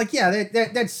I'm like, yeah,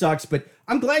 that sucks. But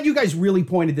I'm glad you guys really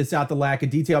pointed this out, the lack of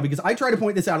detail, because I try to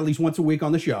point this out at least once a week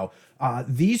on the show.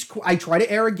 I try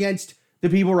to err against the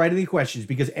people writing the questions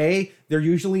because A, they're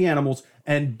usually animals,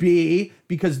 and B,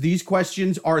 because these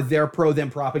questions are their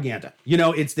pro-them propaganda. You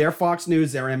know, it's their Fox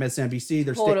News, their MSNBC,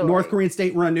 their North Korean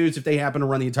state-run news if they happen to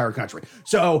run the entire country.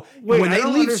 So when they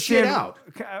leave shit out.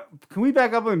 Can we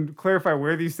back up and clarify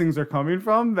where these things are coming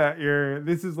from?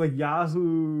 This is like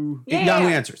Yahoo. Yahoo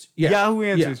Answers. Yeah. Yahoo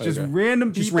Answers. Yeah. Just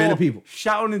random people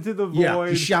shouting into the void. Yeah,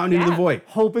 just shouting into the void.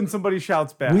 Hoping somebody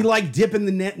shouts back. We like dipping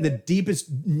the net in the deepest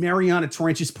Mariana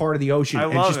Trenches part of the ocean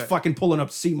and just fucking pulling up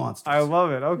sea monsters. I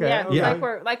love it. Okay. Yeah.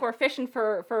 Like we're fishing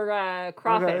for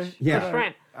crawfish, for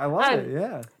shrimp. I love it.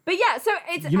 Yeah. But yeah, so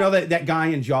it's that guy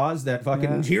in Jaws that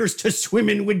fucking here's to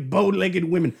swimming with bow-legged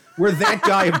women. We're that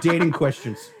guy of dating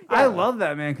questions. I love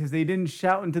that, man, because they didn't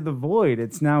shout into the void.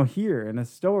 It's now here in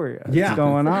Astoria. Yeah. It's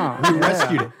going on. We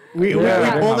rescued it. We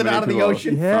pulled it out of the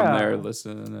ocean. From there,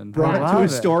 listen, and brought it to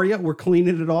Astoria. We're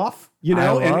cleaning it off,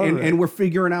 and we're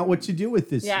figuring out what to do with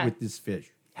this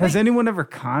fish. Has anyone ever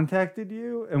contacted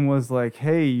you and was like,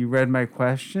 hey, you read my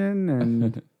question?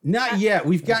 And not yet.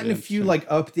 We've gotten a few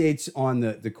updates on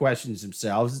the questions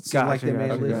themselves. It seemed like they may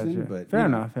have listened, but fair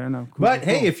enough. Cool, but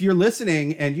hey, if you're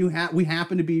listening and we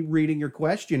happen to be reading your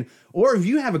question, or if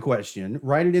you have a question,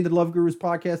 write it into the Love Gurus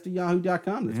podcast at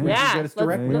yahoo.com. That's where you get us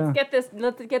directly.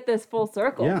 Let's get this full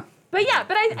circle. Yeah. But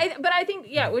I think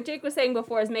what Jake was saying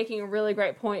before is making a really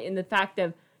great point in the fact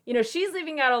of, she's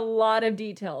leaving out a lot of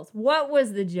details. What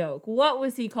was the joke? What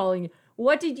was he calling you?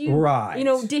 What did you,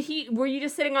 were you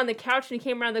just sitting on the couch and he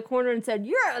came around the corner and said,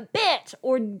 you're a bitch?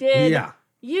 Or did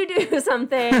you do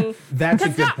something? That's a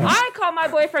good point. I call my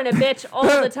boyfriend a bitch all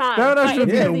the time. That would actually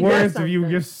be the worst if you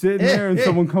just sitting there and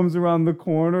someone comes around the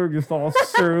corner just all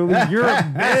surly. You're a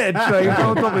bitch. Like, if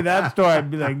someone told me that story, I'd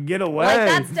be like, get away.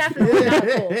 That's definitely not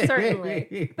cool,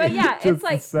 certainly. But yeah, it's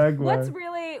like, what's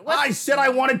I said I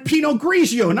wanted Pinot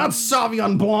Grigio, not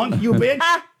Sauvignon Blanc, you bitch.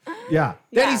 Yeah,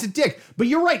 he's a dick. But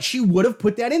you're right. She would have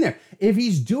put that in there. If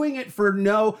he's doing it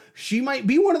for she might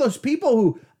be one of those people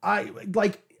who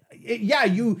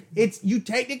you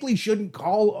technically shouldn't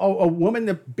call a woman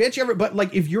the bitch ever.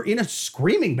 But if you're in a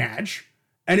screaming match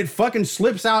and it fucking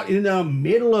slips out in the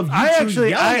middle of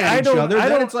yelling at each other,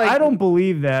 I don't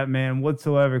believe that, man,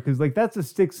 whatsoever. Because that's a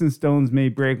sticks and stones may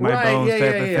break my bones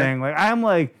type of thing. I'm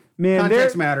like, man,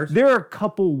 context matters. There are a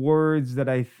couple words that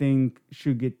I think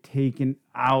should get taken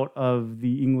out of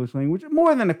the English language.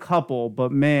 More than a couple,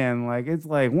 but man, it's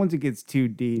once it gets too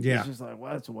deep, it's just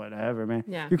well, that's whatever, man.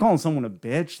 Yeah. You're calling someone a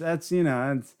bitch. That's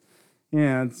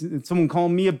it's someone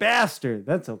calling me a bastard.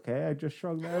 That's okay. I just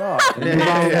shrugged that off.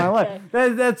 My life.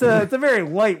 It's a very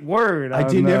light word. I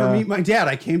didn't ever meet my dad.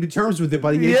 I came to terms with it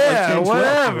by the age of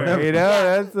whatever.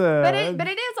 But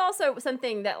it is also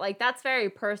something that that's very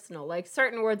personal.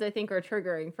 Certain words I think are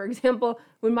triggering. For example,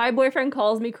 when my boyfriend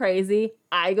calls me crazy,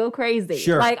 I go crazy.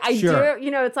 Sure.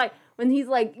 Do. It's like when he's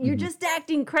like, "You're just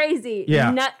acting crazy."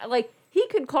 Yeah. Not he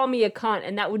could call me a cunt,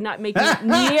 and that would not make me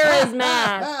near as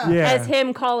mad as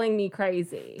him calling me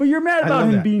crazy. But you're mad about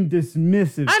him being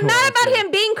dismissive. I'm mad about him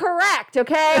being correct,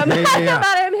 okay? I'm mad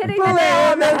about him hitting the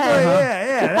nail on the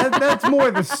head. That's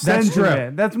more the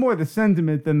sentiment. That's more the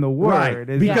sentiment than the word.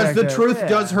 Right. Because the truth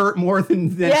does hurt more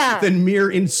than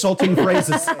mere insulting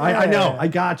phrases. I know. I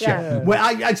gotcha. Yeah. Well,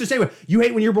 I just say, you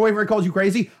hate when your boyfriend calls you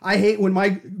crazy. I hate when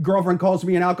my girlfriend calls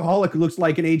me an alcoholic who looks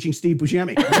like an aging Steve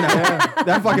Buscemi.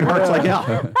 That fucking hurts like hell.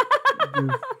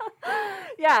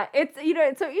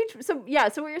 It's so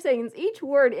what you're saying is each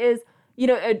word is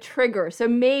a trigger. So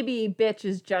maybe bitch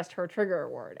is just her trigger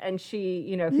word, and she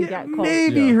he got called.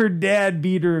 Maybe her dad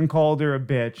beat her and called her a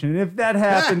bitch, and if that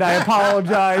happened, I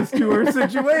apologize to her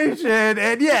situation.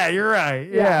 And you're right.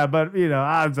 Yeah, but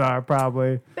odds are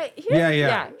probably. But here's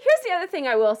the other thing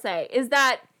I will say is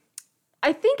that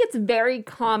I think it's very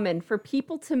common for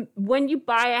people to, when you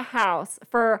buy a house,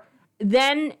 for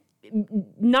then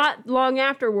not long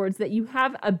afterwards that you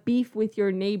have a beef with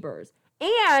your neighbors.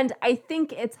 And I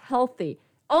think it's healthy.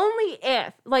 Only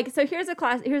if, so here's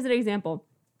an example.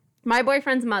 My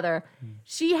boyfriend's mother,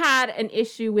 she had an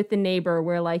issue with the neighbor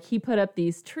where he put up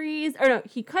these trees,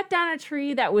 he cut down a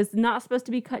tree that was not supposed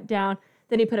to be cut down.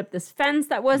 Then he put up this fence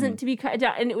that wasn't to be cut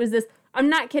down. And it was this, I'm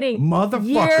not kidding, motherfucker,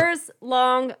 years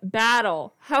long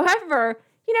battle. However,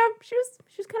 she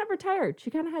was kind of retired. She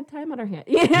kind of had time on her hand.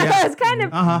 It was kind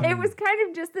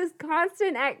of just this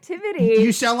constant activity.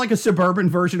 You sound like a suburban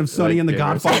version of Sonny and the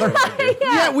Godfather.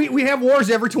 Yeah, we have wars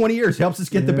every 20 years. Helps us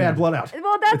get the bad blood out.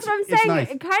 Well, that's what I'm saying. Nice.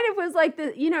 It kind of was like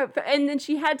and then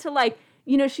she had to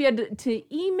she had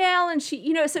to email, and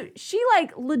so she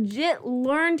legit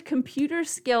learned computer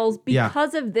skills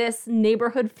because of this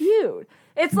neighborhood feud.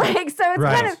 It's kind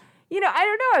of, I don't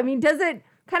know. I mean, does it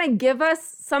kind of give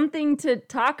us something to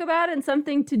talk about and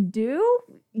something to do?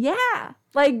 Yeah.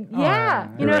 If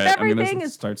everything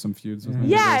is start some feuds with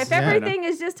if everything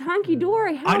is just hunky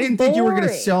dory, I didn't think you were going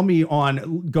to sell me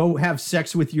on go have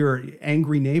sex with your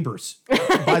angry neighbors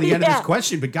by the end of this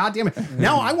question, but goddamn it.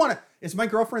 Now I want to, is my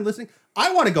girlfriend listening?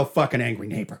 I want to go fuck an angry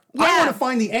neighbor. Yeah. I want to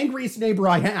find the angriest neighbor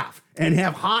I have and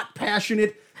have hot,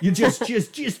 passionate, you just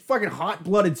fucking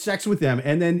hot-blooded sex with them,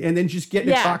 and then just get in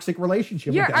a toxic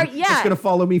relationship with them. It's going to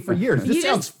follow me for years. This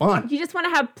sounds fun. You just want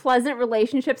to have pleasant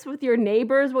relationships with your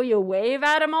neighbors while you wave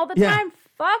at them all the time?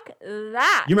 Fuck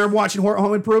that. You remember watching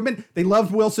Home Improvement? They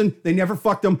loved Wilson. They never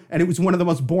fucked him, and it was one of the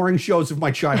most boring shows of my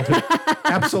childhood.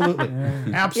 Absolutely.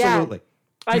 Absolutely.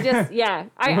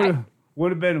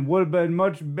 Would have been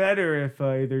much better if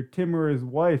either Tim or his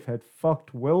wife had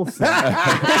fucked Wilson. That's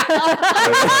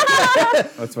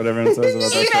what everyone says about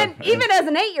that. Even as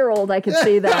an 8-year-old, I could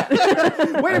see that.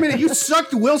 Wait a minute, you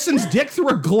sucked Wilson's dick through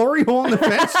a glory hole in the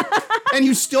fence, and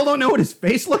you still don't know what his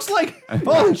face looks like?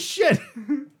 Holy shit!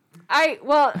 I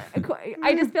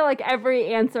just feel like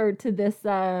every answer to this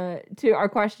to our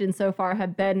question so far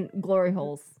have been glory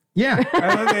holes. Yeah.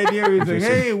 I love the idea where he's like,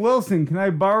 hey, Wilson, can I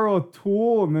borrow a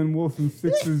tool? And then Wilson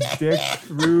sticks his dick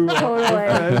through the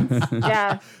fence.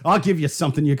 Yeah. I'll give you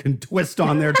something you can twist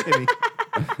on there, Timmy.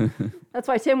 That's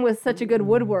why Tim was such a good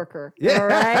woodworker. Yeah. All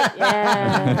right?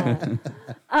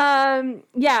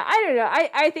 Yeah. I don't know.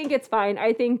 I think it's fine.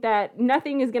 I think that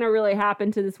nothing is going to really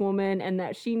happen to this woman, and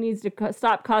that she needs to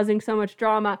stop causing so much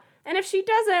drama. And if she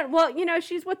doesn't, well,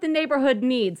 she's what the neighborhood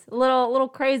needs. A little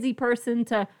crazy person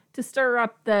to stir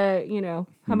up the,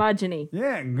 homogeny.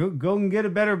 Yeah, go and get a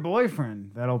better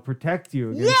boyfriend that'll protect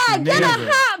you. Yeah, get a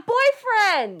hot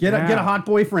boyfriend. Get a hot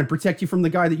boyfriend. Protect you from the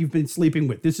guy that you've been sleeping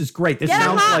with. This is great. This get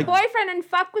sounds a hot like boyfriend and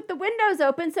fuck with the windows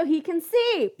open so he can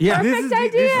see. Yeah. Perfect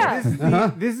idea.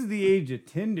 This is the age of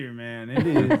Tinder, man. It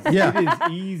is. It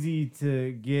is easy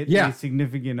to get a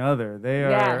significant other. They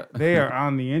are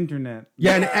on the internet.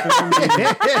 Yeah.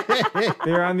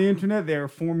 They're on the internet. They're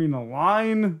forming a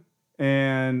line.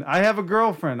 And I have a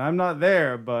girlfriend. I'm not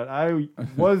there, but I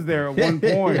was there at one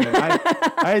point. And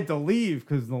I had to leave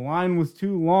because the line was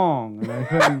too long, and I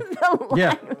couldn't.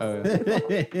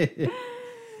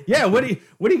 Yeah. What are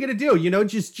you gonna do?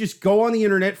 Just go on the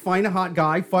internet, find a hot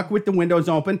guy, fuck with the windows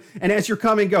open, and as you're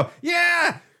coming, go,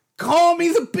 call me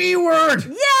the B word.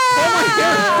 Yeah. Oh my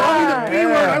God, call me the B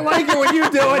word. I like it when you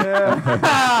do it.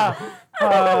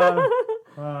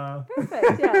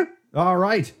 Perfect. Yeah. All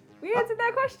right. We answered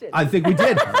that question. I think we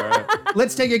did. All right.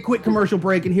 Let's take a quick commercial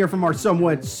break and hear from our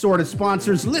somewhat sort of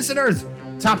sponsors. Listeners,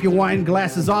 top your wine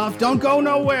glasses off. Don't go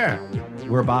nowhere.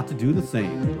 We're about to do the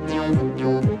same.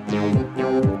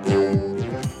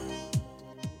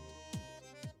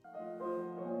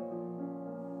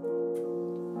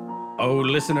 Oh,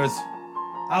 listeners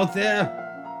out there,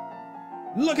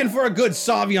 looking for a good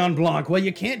Sauvignon Blanc? Well,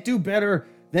 you can't do better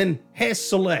than Hess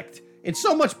Select. It's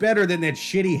so much better than that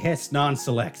shitty Hess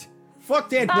Non-Select. Fuck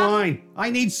that wine. I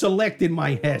need Select in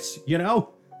my Hess,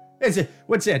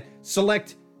 What's that?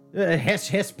 Select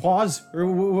Hess pause or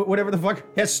whatever the fuck?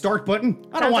 Hess start button?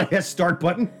 I don't want Hess start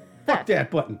button. Fuck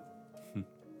that button.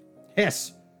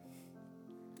 Hess.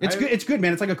 It's good,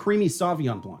 man. It's like a creamy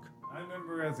Sauvignon Blanc. I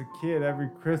remember as a kid, every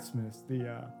Christmas,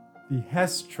 the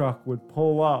Hess truck would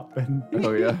pull up and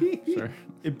sure.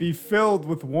 It'd be filled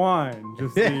with wine.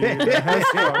 Just the Hess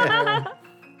truck.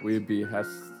 We'd be Hess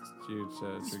drink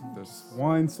this.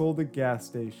 Wine sold at gas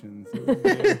stations. Instead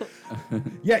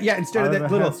of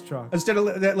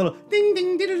that little ding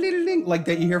ding diddle diddle ding like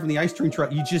that you hear from the ice cream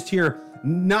truck, you just hear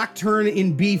Nocturne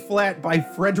in B flat by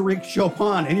Frédéric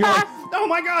Chopin, and you're like, oh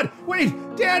my God, wait,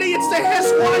 Daddy, it's the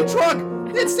Hess wine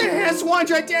truck. It's the Hess wine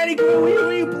truck. Daddy,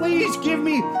 will you please give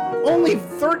me only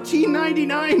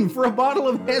 $13.99 for a bottle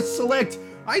of Hess Select?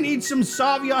 I need some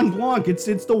Sauvignon Blanc.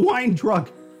 It's the wine truck.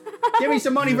 Give me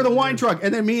some money for the wine truck.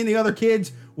 And then me and the other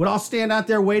kids would all stand out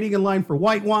there waiting in line for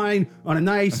white wine on a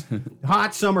nice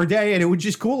hot summer day, and it would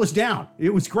just cool us down.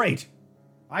 It was great.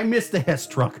 I miss the Hess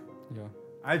truck. Yeah.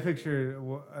 I pictured,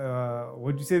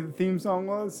 what'd you say the theme song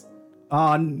was?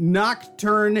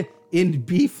 Nocturne in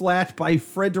B flat by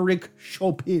Frédéric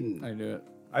Chopin. I knew it.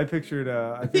 I pictured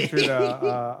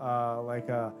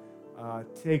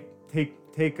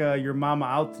Take Your Mama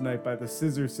Out Tonight by the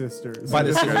Scissor Sisters. By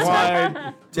the Scissor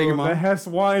Wine, Take Your Mama. The Hess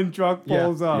wine truck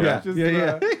pulls up. Yeah. Just,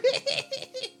 Yeah.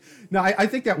 No, I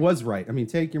think that was right. I mean,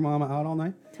 Take Your Mama Out All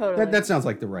Night. Totally. That sounds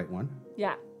like the right one.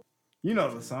 Yeah. You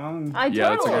know the song. I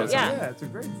Yeah, it's a totally. great song. Yeah. It's a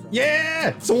great song. Yeah,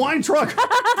 it's a wine truck.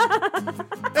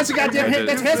 That's a goddamn hit.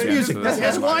 That's Hess music. That's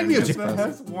Hess wine music. The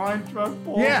Hess wine truck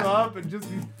pulls Yeah. up, and just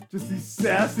these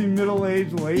sassy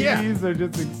middle-aged ladies are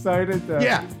just excited to.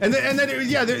 Yeah, and then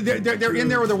they're in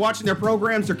there where they're watching their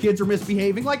programs. Their kids are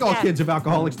misbehaving, like all kids of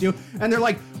alcoholics do, and they're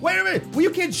like, "Wait a minute, will you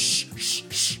kids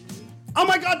shh? Oh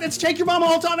my God, that's Take Your Mama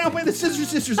All Time Out by the Scissor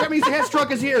Sisters. That means the Hess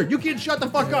truck is here. You kids shut the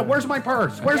fuck up. Where's my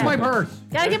purse? Where's my purse?"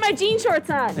 Gotta get my jean shorts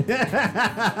on. And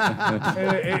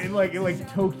it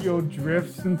Tokyo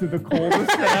drifts into the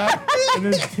cul-de-sac and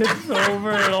then tips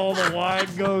over and all the wine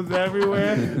goes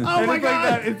everywhere. Oh and my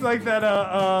it's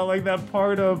God. Like that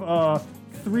part of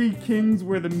Three Kings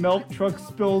where the milk truck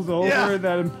spills over in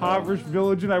that impoverished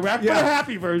village in Iraq. Yeah. But a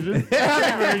happy version. A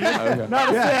happy version. Okay. Not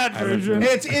a sad version.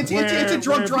 It's a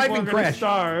drunk driving people are crash.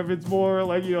 Starve. It's more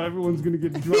like, everyone's gonna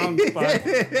get drunk by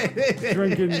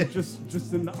drinking just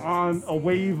a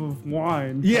wave of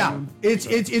wine. Yeah, it's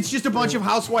just a bunch of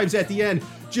housewives at the end,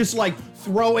 just like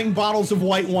throwing bottles of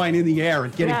white wine in the air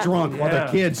and getting drunk while their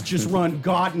kids just run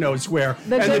God knows where.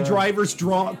 And the driver's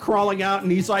crawling out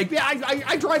and he's like, "Yeah,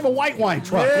 I drive a white wine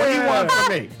truck. What do you want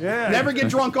from me? Yeah. Never get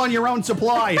drunk on your own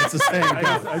supply." It's the same.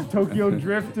 I Tokyo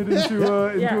drifted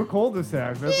into a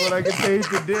cul-de-sac. That's what I get paid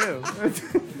to do.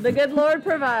 The good Lord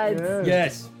provides.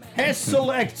 Yes. Hess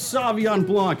Select Sauvignon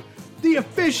Blanc, the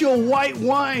official white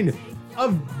wine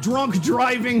of drunk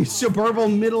driving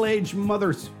suburban middle-aged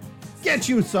mothers. Get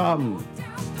you some.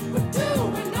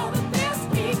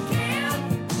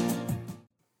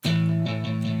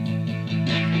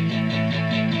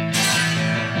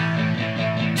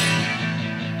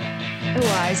 A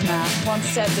wise man once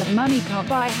said that money can't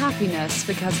buy happiness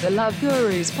because the Love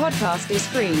Gurus podcast is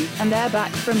free, and they're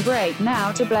back from break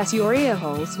now to bless your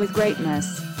earholes with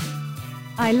greatness.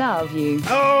 I love you.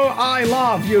 Oh, I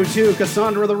love you too,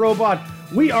 Cassandra the Robot.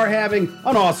 We are having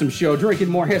an awesome show, drinking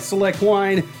more Hess Select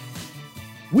wine.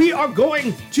 We are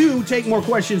going to take more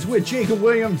questions with Jacob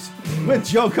Williams, with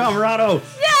Joe Comerato.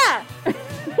 Yeah.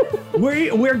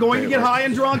 We're going to get high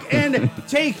and drunk and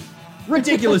take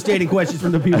ridiculous dating questions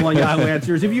from the people on Yahoo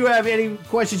Answers. If you have any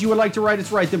questions you would like to write us,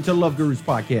 write them to Love Gurus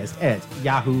Podcast at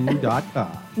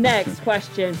yahoo.com. Next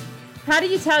question. How do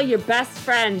you tell your best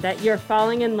friend that you're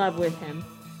falling in love with him?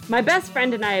 My best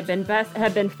friend and I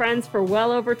have been friends for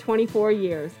well over 24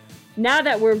 years. Now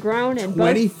that we're grown and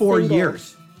both 24 single,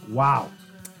 years. Wow.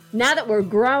 Now that we're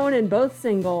grown and both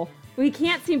single, we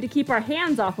can't seem to keep our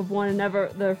hands off of one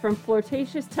another, from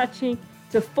flirtatious touching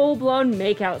to full-blown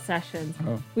makeout sessions.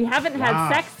 Oh. We haven't had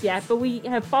sex yet, but we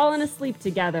have fallen asleep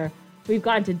together. We've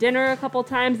gone to dinner a couple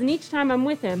times, and each time I'm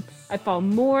with him, I fall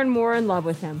more and more in love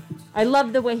with him. I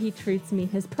love the way he treats me,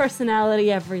 his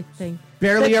personality, everything.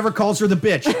 Barely ever calls her the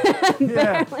bitch.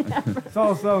 This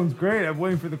all sounds great. I'm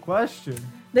waiting for the question.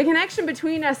 The connection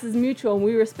between us is mutual, and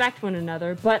we respect one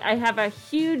another, but I have a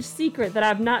huge secret that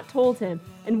I've not told him,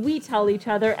 and we tell each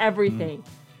other everything.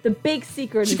 The big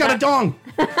secret She's is got a dong.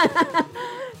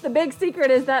 The big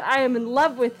secret is that I am in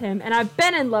love with him, and I've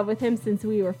been in love with him since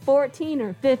we were 14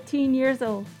 or 15 years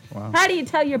old. Wow. How do you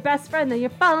tell your best friend that you're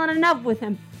falling in love with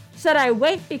him? Should I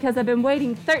wait because I've been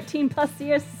waiting 13 plus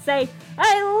years to say,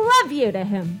 I love you to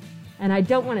him, and I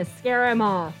don't want to scare him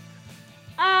off?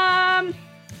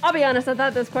 I'll be honest, I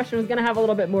thought this question was going to have a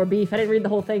little bit more beef. I didn't read the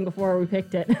whole thing before we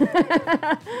picked it.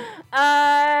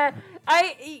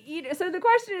 So the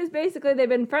question is basically they've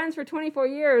been friends for 24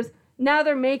 years. Now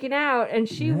they're making out, and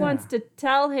she wants to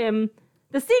tell him.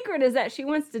 The secret is that she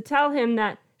wants to tell him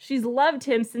that she's loved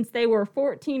him since they were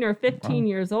 14 or 15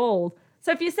 years old.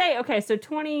 So if you say, okay, so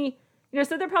 20,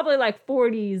 so they're probably like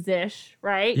 40s-ish,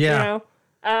 right? Yeah.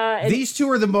 These two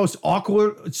are the most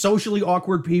awkward, socially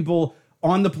awkward people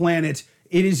on the planet.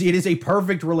 It is a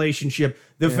perfect relationship.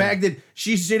 The fact that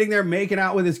she's sitting there making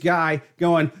out with this guy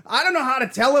going, I don't know how to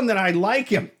tell him that I like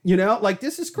him.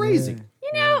 This is crazy.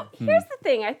 Here's the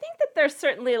thing. I think that there's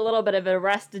certainly a little bit of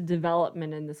arrested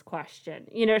development in this question.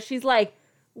 She's like,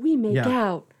 we make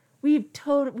out. We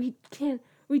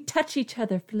touch each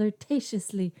other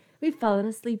flirtatiously. We've fallen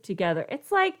asleep together.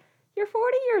 It's like, you're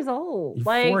 40 years old. You're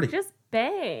 40. Just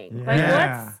bang.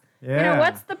 Yeah.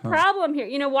 What's the problem here?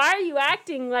 Why are you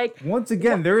acting like... Once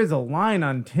again, there is a line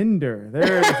on Tinder.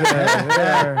 There's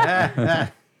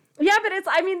Yeah, but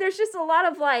there's just a lot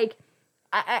of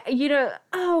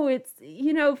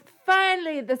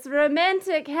finally this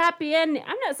romantic happy ending.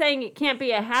 I'm not saying it can't be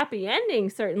a happy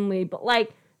ending, certainly, but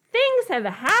things have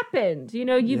happened. You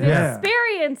know, you've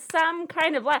experienced some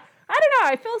kind of life. I don't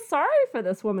know. I feel sorry for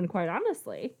this woman, quite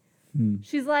honestly.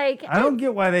 She's like, I don't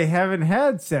get why they haven't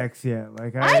had sex yet.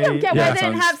 Like, I don't get why Yeah, they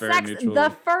didn't have sounds very sex mutual. the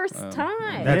first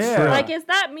time. That's true. Like, is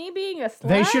that me being a slut?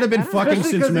 They should have been I don't know. fucking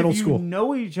Especially since 'cause middle if school. You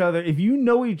know each other. If you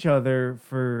know each other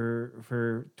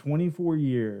for 24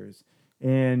 years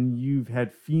and you've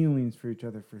had feelings for each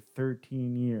other for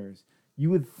 13 years, you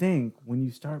would think when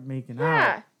you start making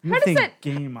out, you How would does think it-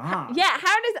 game on. Yeah,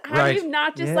 how Right. do you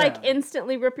not just Yeah. like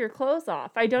instantly rip your clothes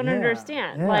off? I don't Yeah,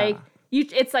 understand. yeah. Like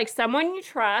it's like someone you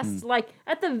trust, like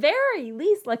at the very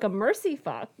least, like a mercy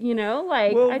fuck, you know?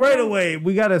 Like Well, I right don't- away,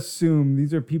 we got to assume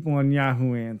these are people on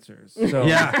Yahoo Answers. So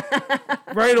Yeah.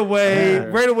 right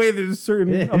away, there's a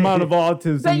certain amount of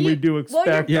autism But we do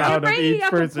expect you're out of bringing each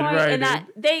up person a point writing. in that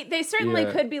they certainly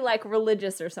Yeah. could be like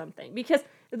religious or something, because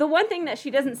the one thing that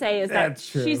she doesn't say is That's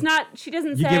that true. she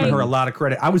doesn't You're say giving her a lot of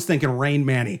credit. I was thinking Rain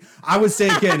Manny. I was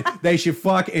thinking they should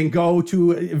fuck and go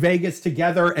to Vegas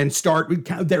together and start.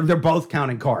 They're both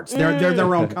counting cards. They're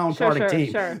their own count carding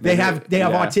team. Sure. They have Yeah.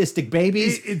 autistic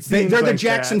babies. It They're seems the like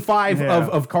Jackson that. 5 Yeah.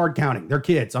 of card counting. They're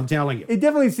kids. I'm telling you. It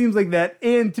definitely seems like that.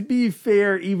 And to be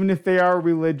fair, even if they are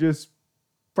religious,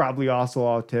 probably also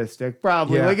autistic.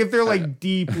 Probably. Yeah. Like if they're like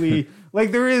deeply,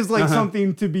 like there is like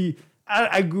something to be.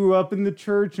 I grew up in the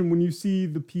church, and when you see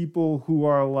the people who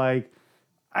are like,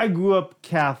 I grew up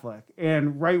Catholic,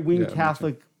 and right-wing Yeah, me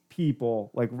Catholic people,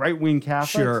 like right-wing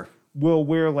Catholics, Sure. will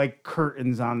wear like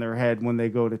curtains on their head when they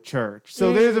go to church.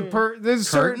 So there's there's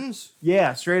certain, Curtains?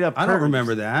 yeah, straight up. I don't curtains.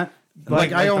 remember that.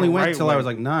 Like I the only went right till I way. was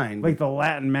like 9. Like the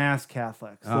Latin Mass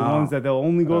Catholics, the Oh. ones that they'll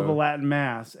only go to the Latin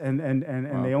Mass, and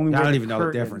they only. I wear don't the even know the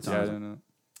curtains. difference. Yeah, I don't know.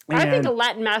 I think And- a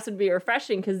Latin mass would be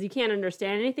refreshing because you can't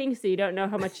understand anything, so you don't know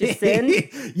how much you sinned.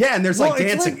 Yeah, and there's Well, like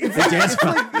it's dancing. like-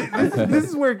 They dance. this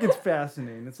is where it gets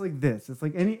fascinating. It's like this. It's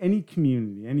like any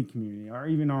community, or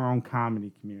even our own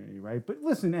comedy community, right? But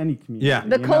listen, any community. Yeah.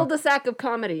 The you know? cul-de-sac of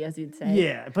comedy, as you'd say.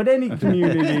 Yeah, but any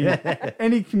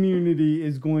community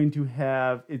is going to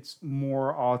have its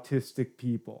more autistic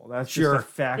people. That's Sure. just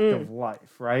a fact of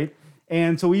life, right?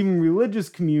 And so even religious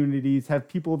communities have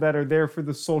people that are there for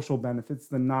the social benefits,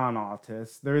 the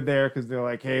non-autists. They're there because they're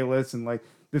like, hey, listen, like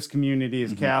this community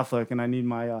is Catholic and I need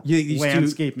my these two-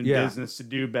 landscaping yeah. business to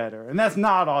do better. And that's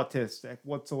not autistic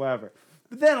whatsoever.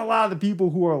 But then a lot of the people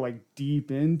who are like deep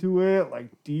into it, like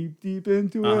deep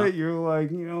into it, you're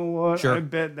like, you know what? Sure. I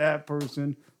bet that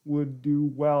person would do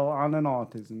well on an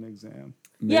autism exam.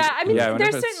 Yeah, I mean, wonder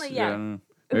there's if it's- certainly, I don't know.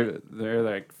 Maybe they're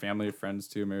like family friends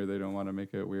too. Maybe they don't want to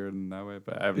make it weird in that way.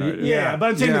 But I have no idea. Yeah, but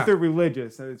I'm saying Yeah. if they're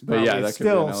religious, so it's But probably yeah, that could be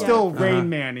an still element. Rain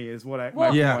Manny is what I. Well,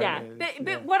 my Yeah. point yeah. is.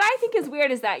 But what I think is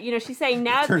weird is that, you know, she's saying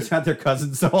now... Turns out their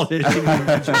cousins all did.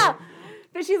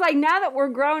 But she's like, now that we're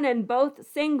grown and both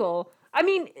single, I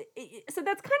mean, so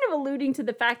that's kind of alluding to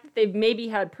the fact that they've maybe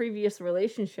had previous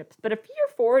relationships. But if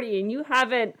you're 40 and you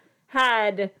haven't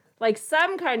had like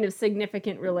some kind of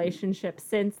significant relationship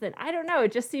since then, I don't know.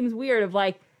 It just seems weird of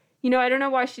like, you know, I don't know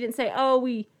why she didn't say,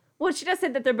 well, she does say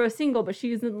that they're both single, but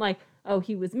she isn't like, oh,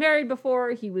 he was married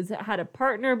before, had a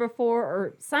partner before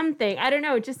or something. I don't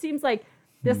know. It just seems like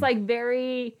this like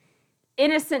very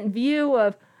innocent view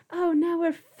of, oh, now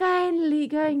we're finally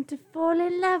going to fall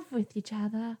in love with each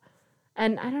other.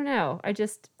 And I don't know. I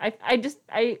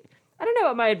don't know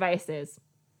what my advice is.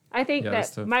 I think Yeah,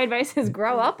 that's that tough. my advice is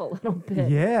grow up a little bit.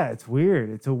 Yeah, it's weird.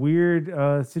 It's a weird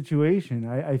situation.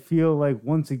 I feel like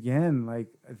once again, like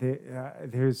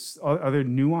there's other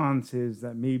nuances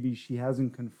that maybe she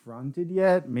hasn't confronted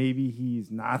yet. Maybe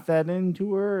he's not that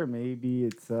into her. Maybe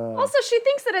it's Also, she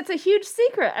thinks that it's a huge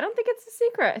secret. I don't think it's a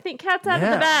secret. I think cat's out of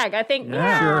Yeah. the bag. I think,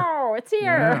 Yeah. no, it's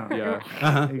here.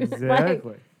 Yeah.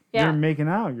 Exactly. yeah. You're making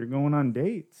out. You're going on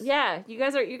dates. Yeah, you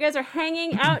guys are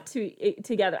hanging out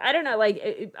together. I don't know,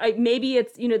 like maybe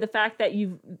it's, you know, the fact that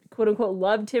you've quote unquote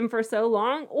loved him for so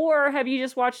long, or have you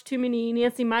just watched too many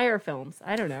Nancy Meyer films?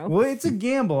 I don't know. Well, it's a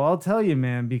gamble, I'll tell you,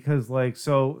 man, because like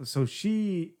so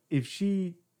she if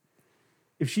she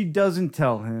doesn't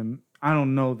tell him, I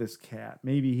don't know this cat.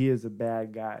 Maybe he is a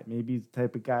bad guy. Maybe he's the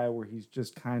type of guy where he's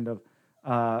just kind of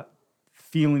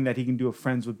feeling that he can do a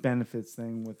friends with benefits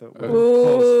thing with a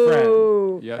close friend.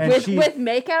 Ooh. Yeah. And With she- with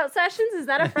makeout sessions, is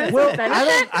that a friends Well, with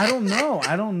benefit? I don't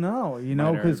know. You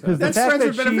know, Minor because the That's fact friends that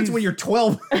with benefits she's- when you're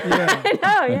 12. I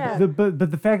know, yeah. but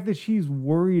the fact that she's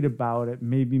worried about it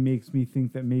maybe makes me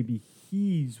think that maybe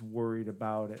he's worried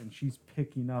about it, and she's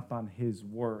picking up on his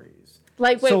worries.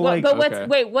 Like, wait, So,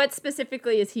 what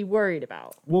specifically is he worried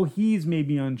about? Well, he's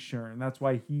maybe unsure, and that's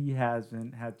why he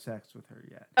hasn't had sex with her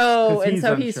yet. Oh, 'Cause and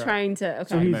so he's unsure. trying to. Okay.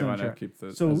 So You he's might want to unsure. keep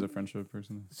this So- as a friendship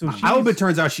person. So I hope it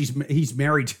turns out he's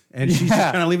married and she's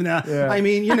just kind of leaving that. Yeah. I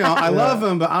mean, I love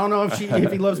him, but I don't know if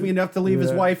he loves me enough to leave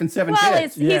his wife and 7 well,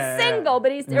 kids. he's Yeah, single,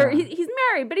 but he's yeah. he's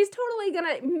married, but he's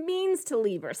totally means to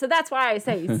leave her. So that's why I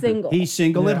say he's single. He's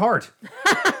single at heart.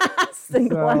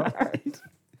 single So- at heart.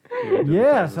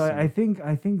 Yeah, so I think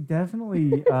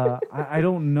definitely. I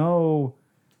don't know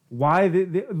why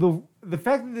the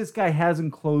fact that this guy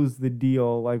hasn't closed the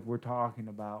deal like we're talking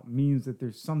about means that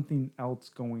there's something else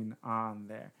going on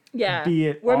there. Yeah, Be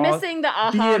it we're missing the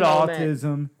aha be it moment.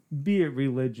 autism, be it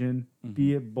religion,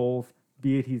 be it both,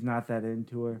 be it he's not that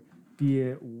into her, be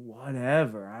it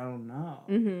whatever. I don't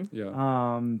know.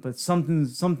 Yeah. But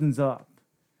something's up,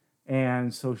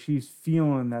 and so she's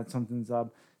feeling that something's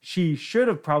up. She should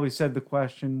have probably said the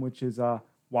question, which is,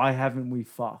 why haven't we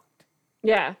fucked?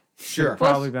 Yeah, Sure.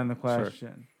 Probably been the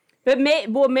question. but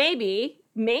maybe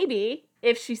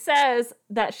if she says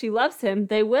that she loves him,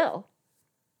 they will.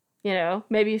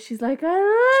 Maybe if she's like, I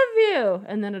love you,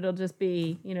 and then it'll just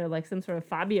be, like some sort of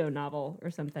Fabio novel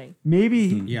or something.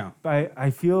 Maybe. Yeah.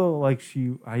 I feel like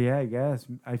she. Yeah, I guess.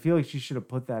 I feel like she should have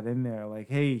put that in there. Like,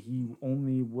 hey, he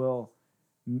only will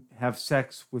have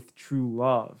sex with true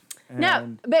love.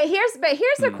 No, but here's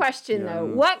the question though.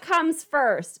 What comes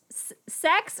first,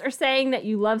 sex or saying that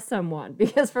you love someone?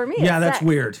 Because for me, Yeah, it's that's sex.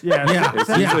 weird. Yeah. Yeah, It's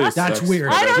usually that's sex.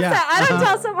 weird. I don't. Yeah. I don't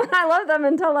tell someone I love them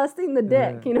until I've seen the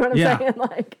dick. You know what I'm Yeah. saying?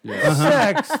 Like,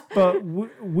 Sex, but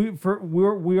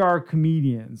we are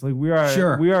comedians. Like we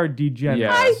are degenerates.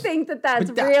 Yeah. I think that's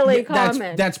But that- really yeah, that's-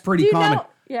 common. That's pretty Do you common. know-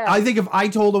 Yeah. I think if I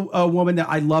told a woman that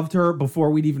I loved her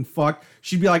before we'd even fucked,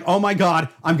 she'd be like, "Oh my god,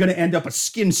 I'm gonna end up a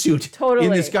skin suit Totally.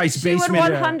 in this guy's She would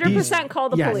basement." 100% call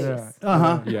the Yes. police.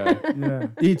 Uh-huh. Yeah. Yeah.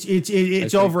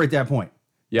 It's over at that point.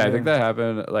 Yeah, I think that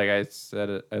happened. Like I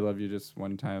said, I love you just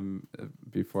one time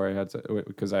before I had to,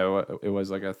 because it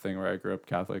was like a thing where I grew up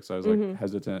Catholic, so I was like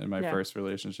hesitant in my first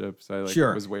relationship, so I like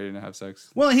Sure. was waiting to have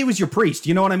sex. Well, he was your priest.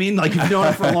 You know what I mean? Like you've known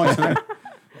him for a long time.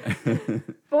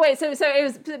 But wait, so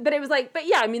it was like, but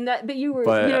yeah, I mean that, but you were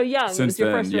young. It was Since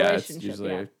your then, first yeah, relationship. it's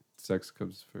usually yeah. sex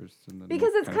comes first, and then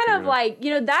Because it's kinda kind of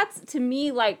figure it out. like, that's to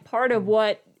me like part of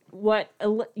what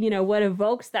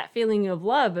evokes that feeling of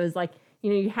love is like,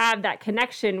 you have that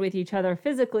connection with each other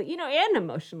physically, and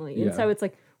emotionally. And Yeah. so it's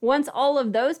like once all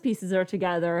of those pieces are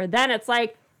together, then it's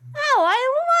like, oh,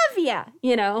 I love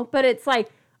you, but it's like,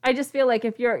 I just feel like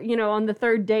if you're, on the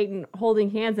third date and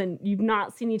holding hands and you've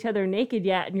not seen each other naked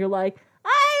yet and you're like,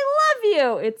 I love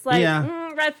you. It's like,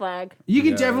 red flag. You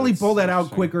can Yeah, definitely that's pull that out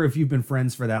interesting. quicker if you've been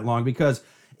friends for that long. Because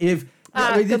the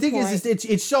good thing point. is,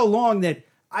 it's so long that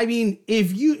I mean,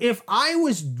 if I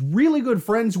was really good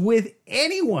friends with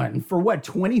anyone for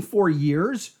 24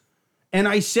 years, and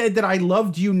I said that I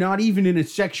loved you, not even in a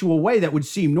sexual way, that would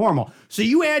seem normal. So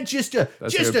you add just a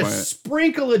good point.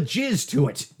 sprinkle of jizz to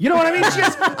it. You know what I mean?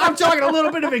 I'm talking a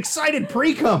little bit of excited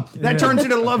pre-cum that turns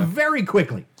into love very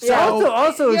quickly. So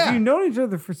Also, yeah. if you've known each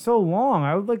other for so long,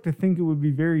 I would like to think it would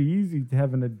be very easy to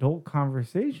have an adult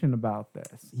conversation about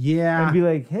this. Yeah. And be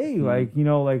like, hey, like,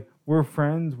 we're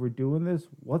friends, we're doing this.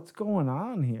 What's going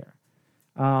on here?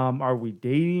 Are we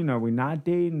dating? Are we not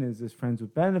dating? Is this friends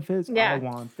with benefits? Yeah. I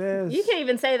want this. You can't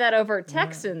even say that over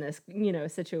text in this,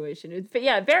 situation. It's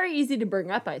very easy to bring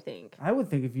up, I think. I would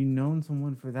think if you've known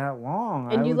someone for that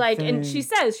long, And I you would and think- she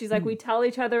says, she's like, we tell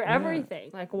each other everything.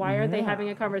 Like, why aren't they having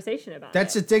a conversation about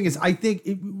That's it? the thing is, I think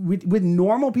with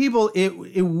normal people,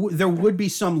 there would be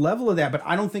some level of that, but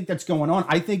I don't think that's going on.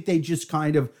 I think they just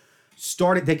kind of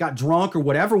started. They got drunk or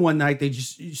whatever one night. They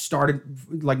just started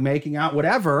like making out,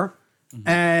 whatever,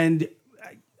 and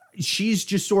she's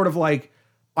just sort of like,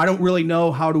 I don't really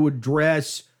know how to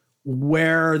address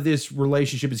where this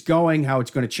relationship is going, how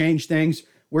it's going to change things.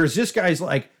 Whereas this guy's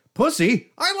like,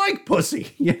 pussy, I like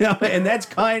pussy, and that's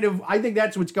kind of, I think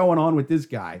that's what's going on with this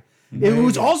guy. It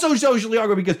was also socially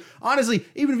awkward because honestly,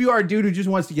 even if you are a dude who just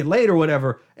wants to get laid or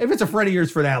whatever, if it's a friend of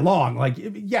yours for that long, like,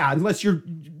 yeah, unless you're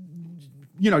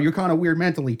kind of weird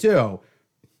mentally too,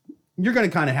 you're going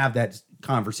to kind of have that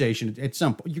conversation at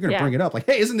some point. You're going to bring it up like,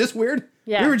 hey, isn't this weird?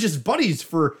 Yeah. We were just buddies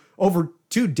for over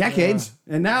 2 decades.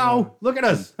 And now look at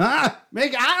us.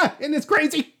 Isn't this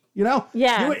crazy? Yeah.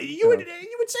 You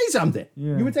would say something.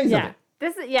 Yeah. You would say something.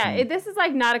 Yeah. This is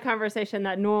like not a conversation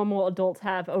that normal adults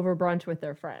have over brunch with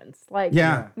their friends. Like,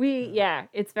 Yeah.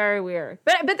 it's very weird.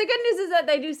 But the good news is that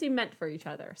they do seem meant for each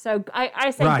other. So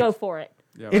I say Right. go for it.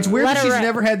 Yeah, It's weird Let that her she's rip.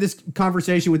 never had this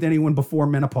conversation with anyone before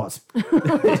menopause.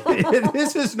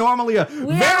 This is normally a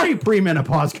very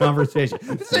pre-menopause conversation.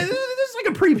 This is like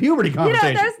a pre-puberty You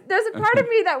conversation. know, there's a part of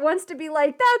me that wants to be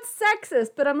like, that's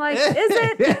sexist, but I'm like, is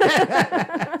it?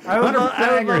 I would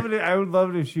 100% love it. I would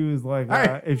love it if she was like,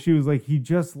 right. if she was like, he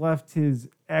just left his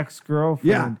ex-girlfriend.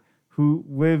 Yeah. Who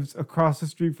lives across the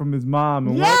street from his mom.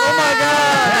 And Yeah! we're like, oh my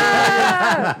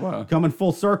God! Wow. Coming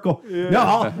full circle.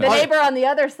 No, The neighbor on the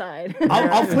other side.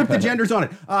 I'll flip the genders on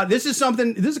it. This is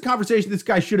a conversation this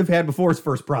guy should have had before his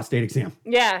first prostate exam.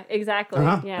 Yeah, exactly.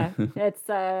 Uh-huh. Yeah, it's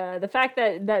the fact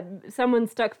that someone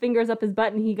stuck fingers up his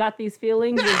butt and he got these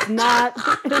feelings is not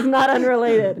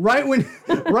unrelated. Right when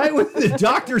the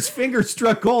doctor's finger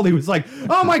struck gold, he was like,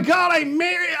 "Oh my God, I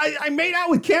made out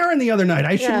with Karen the other night.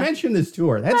 I should Yeah. mention this to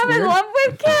her." That's I'm in weird. love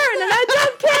with Karen, and I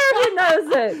don't care who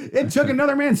knows it. It took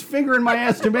another man's finger in my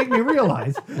ass to make me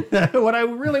realize what I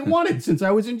really wanted since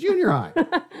I was in junior high.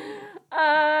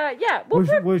 Yeah. Well,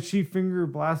 Was she finger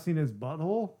blasting his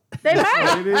butthole? they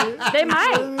might. They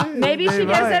might. Maybe she gives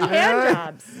them hand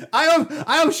jobs.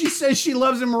 I hope she says she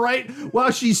loves him right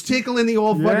while she's tickling the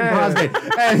old fucking Yeah. prostate.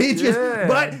 And he just, Yeah.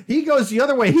 but he goes the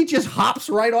other way. He just hops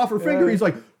right off her finger. He's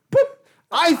like, boop.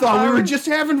 I thought we were just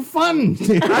having fun.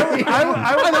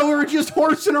 I thought we were just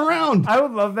horsing around. I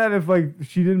would love that if like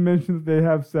she didn't mention that they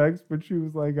have sex, but she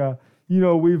was like,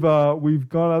 we've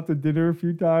gone out to dinner a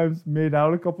few times, made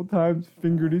out a couple times,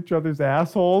 fingered each other's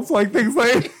assholes, like things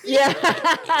like. Yeah.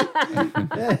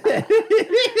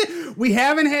 We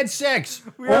haven't had sex.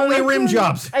 Only rim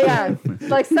jobs. Yeah.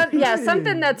 Like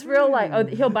something that's real. Like, oh,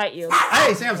 he'll bite you.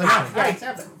 Hey, Samson. Hey,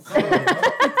 Samson.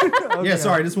 Yeah,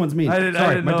 sorry. This one's mean. I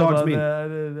Sorry, didn't my know dog's about mean.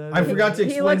 that. I forgot to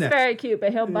He explain looks that. very cute,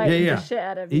 but he'll bite Yeah. the shit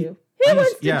out of He- you. He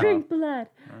wants to yeah. drink blood.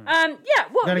 Yeah.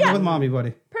 Well, Gotta yeah. get with mommy,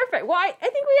 buddy. Perfect. Well, I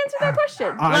think we answered that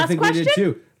question. I Last think question. we did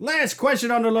too. Last question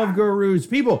on the Love Gurus.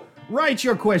 People, write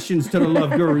your questions to the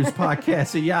Love Gurus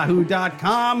podcast at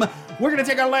yahoo.com. We're going to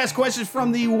take our last questions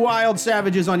from the Wild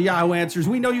Savages on Yahoo Answers.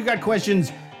 We know you got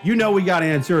questions. You know we got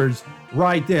answers.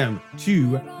 Write them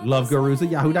to lovegurus at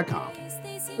yahoo.com.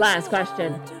 Last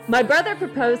question. My brother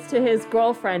proposed to his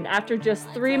girlfriend after just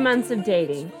 3 months of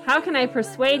dating. How can I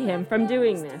persuade him from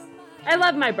doing this? I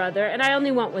love my brother, and I only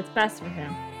want what's best for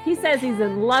him. He says he's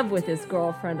in love with his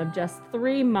girlfriend of just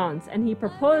 3 months, and he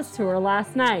proposed to her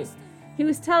last night. He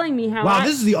was telling me how Wow,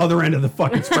 this is the other end of the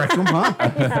fucking spectrum,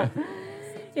 huh?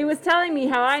 He was telling me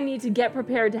how I need to get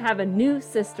prepared to have a new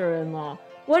sister-in-law.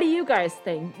 What do you guys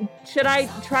think? Should I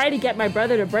try to get my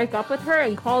brother to break up with her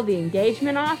and call the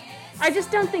engagement off? I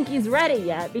just don't think he's ready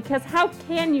yet, because how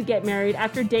can you get married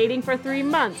after dating for 3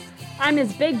 months? I'm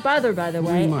his big brother, by the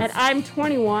way, 3 months. and I'm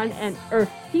 21, or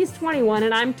he's 21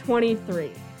 and I'm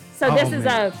 23. So this is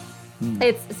man.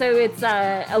 it's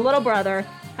a little brother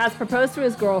has proposed to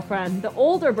his girlfriend. The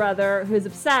older brother, who's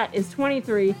upset, is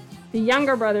 23. The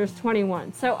younger brother is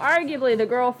 21. So arguably the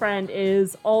girlfriend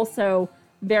is also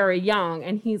very young,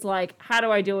 and he's like, how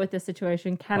do I deal with this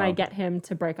situation? Can I get him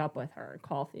to break up with her and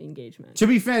call the engagement? To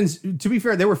be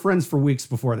fair, they were friends for weeks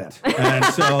before that. And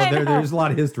so there's a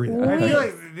lot of history there. I feel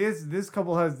like this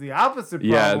couple has the opposite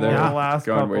problem Yeah, over they're the last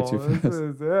going couple. way too This fast.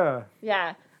 is- yeah.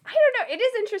 Yeah. I don't know. It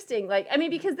is interesting. Like, I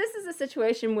mean, because this is a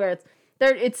situation where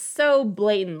it's so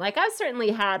blatant. Like, I've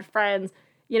certainly had friends,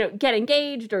 get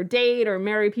engaged or date or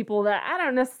marry people that I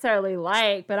don't necessarily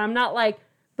like, but I'm not like,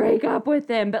 break up with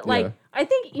them. But like, Yeah. I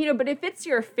think, but if it's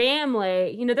your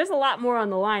family, there's a lot more on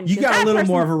the line. You because got a that little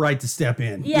more of person's- a right to step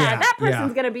in. Yeah, that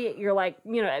person's going to be at your, like,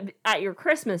 at your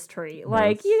Christmas tree.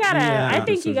 Like, you got to, yeah, I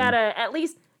think you got to at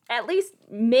least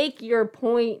make your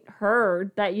point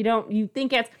heard that you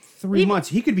think it's 3 months.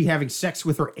 He could be having sex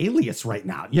with her alias right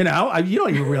now. You don't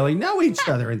even really know each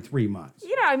other in 3 months.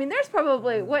 I mean, there's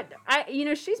probably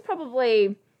she's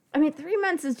probably, 3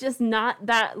 months is just not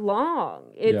that long.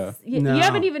 It's, No. you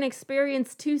haven't even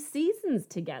experienced 2 seasons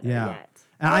together yet.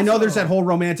 And I know there's that whole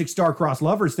romantic star-crossed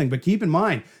lovers thing, but keep in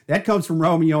mind, that comes from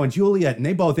Romeo and Juliet, and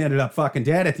they both ended up fucking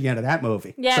dead at the end of that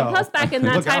movie. Yeah, So, plus back in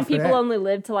that look out time, for people that. only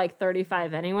lived to like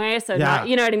 35 anyway, so Yeah. not,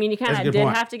 you know what I mean? You kind That's a of good did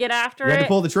point. have to get after You it. had to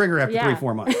pull the trigger after Yeah.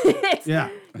 3-4 months. Yeah.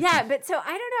 Yeah, but so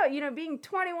I don't know, being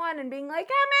 21 and being like,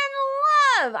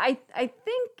 I'm in love. I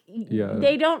think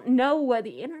they don't know what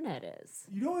the internet is.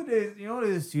 You know what it is? You know what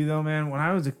it is too, though, man? When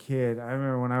I was a kid, I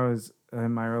remember when I was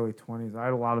in my early 20s, I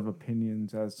had a lot of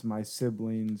opinions as to my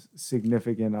siblings'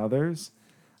 significant others.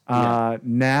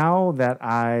 Now that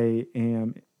I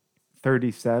am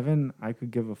 37, I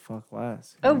could give a fuck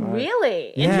less. Oh,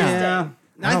 really? Yeah. Interesting.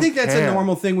 I think that's a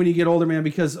normal thing when you get older, man,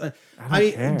 because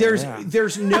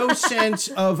there's no sense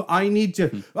of I need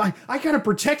to I gotta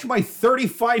protect my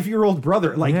 35-year-old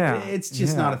brother. Like it's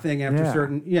just not a thing after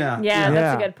certain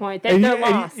that's a good point. They're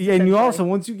lost. And you also,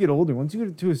 once you get older, once you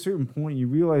get to a certain point, you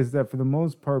realize that for the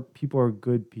most part, people are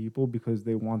good people because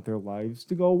they want their lives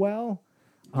to go well.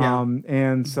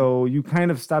 And so you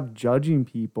kind of stop judging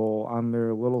people on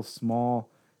their little small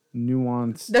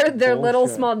nuanced their little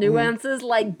small nuances,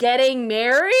 like getting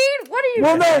married. What are you?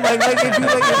 Well, no, like if you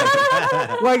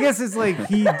well, I guess it's like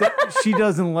she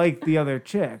doesn't like the other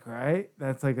chick, right?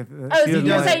 That's like so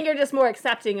you're saying you're just more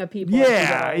accepting of people.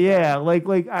 Yeah. Like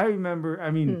I remember.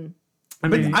 I mean, I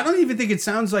don't even think it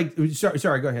sounds like.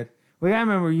 Sorry, go ahead. Like I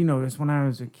remember, just when I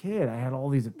was a kid, I had all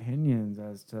these opinions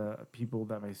as to people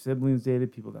that my siblings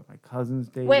dated, people that my cousins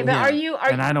dated. Wait, but are you?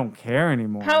 And I don't care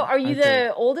anymore. How are you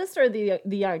the oldest or the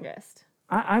youngest?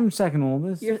 I'm second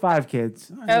oldest. You're 5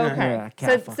 kids. Okay,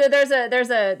 so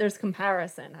there's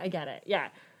comparison. I get it. Yeah.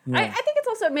 I think it's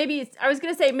also maybe I was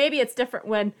gonna say maybe it's different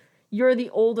when you're the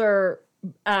older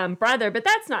brother, but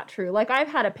that's not true. Like I've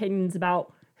had opinions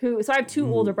about so I have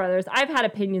 2 older brothers. I've had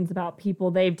opinions about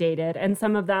people they've dated, and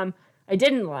some of them I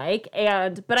didn't like,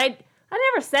 but I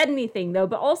never said anything though.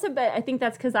 But I think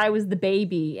that's because I was the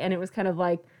baby, and it was kind of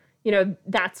like,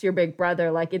 that's your big brother.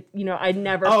 Like it, I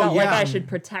never felt like I should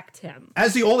protect him.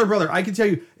 As the older brother, I can tell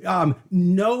you,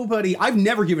 I've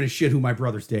never given a shit who my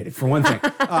brother's dated, for one thing.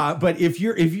 But if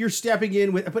you're stepping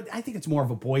in but I think it's more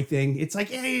of a boy thing. It's like,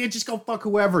 hey, just go fuck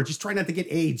whoever. Just try not to get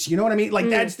AIDS. You know what I mean? Like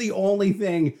that's the only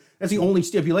thing. That's the only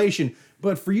stipulation.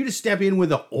 But for you to step in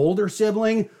with an older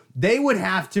sibling, they would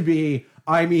have to be,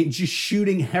 just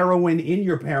shooting heroin in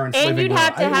your parents' living room. And you'd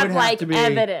have to have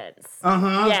evidence.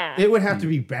 Yeah. It would have to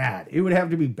be bad. It would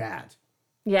have to be bad.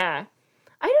 Yeah.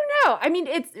 I don't know. I mean,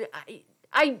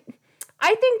 I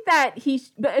think that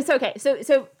but it's okay.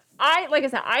 So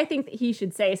I think that he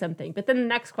should say something. But then the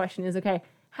next question is, okay,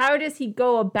 how does he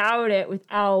go about it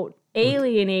without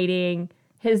alienating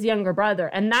his younger brother?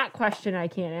 And that question I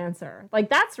can't answer. Like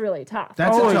that's really tough.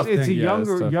 That's a tough it's thing.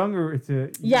 So the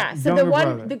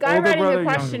guy writing the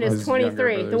question is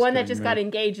 23. The one that just got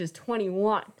engaged is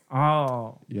 21.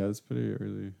 Oh. Yeah, that's pretty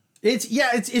early.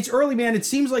 It's early, man. It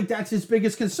seems like that's his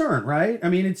biggest concern, right? I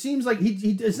mean, it seems like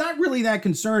he is not really that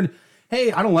concerned.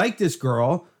 Hey, I don't like this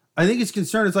girl. I think his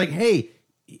concern is like, hey,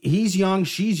 he's young,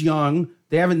 she's young.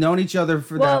 They haven't known each other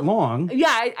for that long.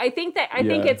 Yeah, I think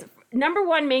it's number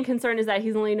 1 main concern is that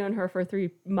he's only known her for 3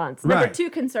 months. Number 2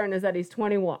 concern is that he's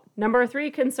 21. Number 3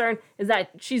 concern is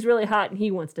that she's really hot and he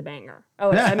wants to bang her.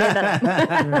 Oh, I made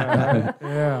that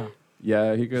up.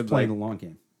 Yeah, he could play the long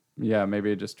game. Yeah,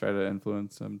 maybe just try to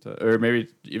influence him or maybe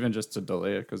even just to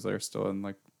delay it because they're still in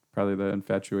like probably the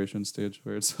infatuation stage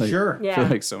where it's like I feel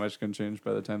like so much can change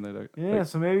by the time they don't. Yeah,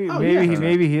 so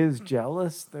maybe he is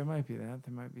jealous. There might be that.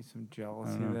 There might be some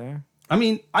jealousy there. I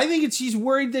mean, I think he's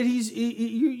worried that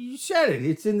you said it.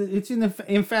 It's in the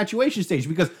infatuation stage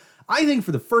because I think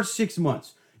for the first 6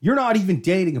 months you're not even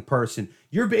dating a person.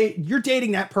 You're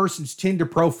dating that person's Tinder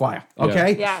profile.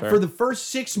 Okay. Yeah. For the first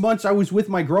 6 months I was with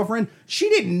my girlfriend, she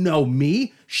didn't know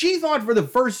me. She thought for the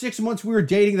first 6 months we were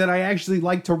dating that I actually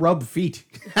like to rub feet.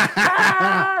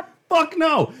 Fuck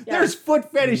no. Yeah. There's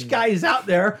foot fetish guys out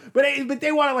there, but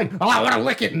they want to I want to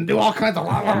lick it and do all kinds of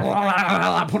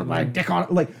put my dick on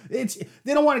it. Like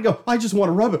they don't want to go, I just want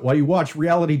to rub it while you watch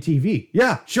reality TV.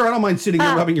 Yeah, sure, I don't mind sitting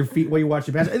there rubbing your feet while you watch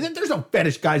the basketball. There's no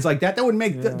fetish guys like that. That would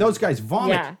make those guys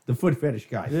vomit. Yeah. The foot fetish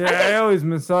guys. Yeah, I always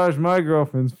massage my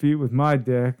girlfriend's feet with my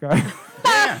dick.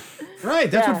 Yeah.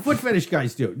 Right, that's what foot fetish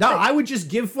guys do. No, I would just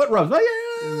give foot rubs. Like,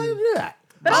 I do that.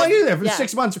 I'll do that for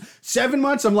 6 months. 7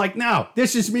 months, I'm like, now,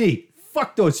 this is me.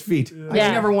 Fuck those feet. I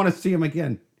never want to see them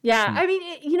again. Yeah, I mean,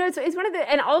 it's one of the,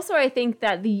 and also I think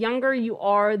that the younger you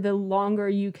are, the longer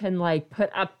you can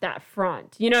put up that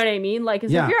front. You know what I mean? Like,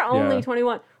 if you're only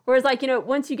 21, whereas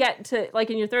once you get to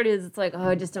in your 30s, it's like, oh,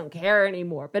 I just don't care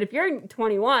anymore. But if you're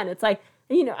 21, it's like,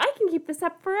 I can keep this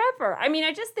up forever. I mean,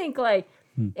 I just think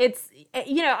it's,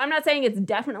 I'm not saying it's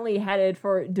definitely headed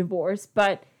for divorce,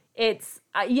 but it's,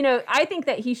 I think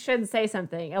that he should say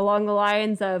something along the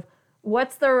lines of,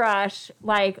 what's the rush?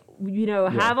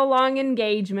 Have a long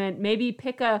engagement, maybe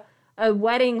pick a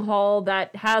wedding hall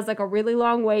that has a really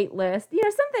long wait list,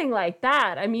 something like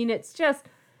that. I mean, it's just,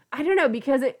 I don't know,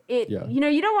 because you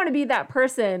don't want to be that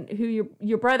person who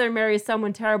your brother marries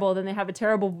someone terrible, then they have a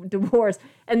terrible divorce,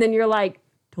 and then you're like,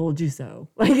 told you so.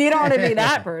 You don't want to be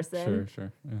that person.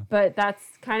 Sure. Yeah. But that's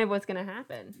kind of what's going to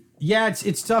happen. Yeah,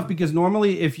 it's tough because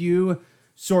normally if you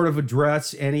sort of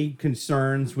address any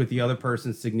concerns with the other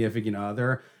person's significant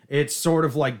other, it's sort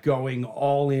of like going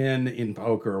all in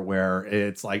poker, where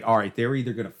it's like, all right, they're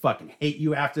either going to fucking hate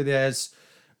you after this,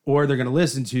 or they're going to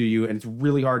listen to you, and it's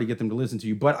really hard to get them to listen to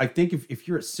you. But I think if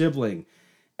you're a sibling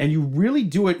and you really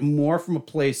do it more from a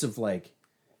place of like,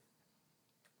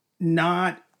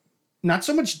 not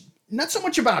so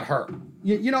much about her.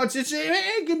 You know, it's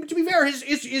to be fair,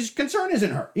 his concern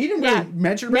isn't her. He didn't really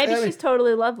mention her. Maybe she's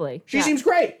totally lovely. She seems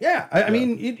great. Yeah. I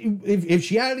mean, if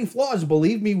she had any flaws,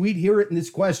 believe me, we'd hear it in this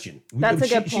question. That's a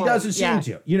good point. She doesn't seem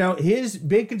to. You know, his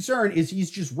big concern is he's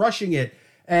just rushing it.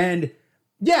 And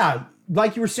yeah,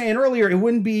 like you were saying earlier, it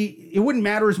wouldn't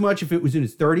matter as much if it was in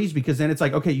his 30s, because then it's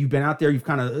like, okay, you've been out there, you've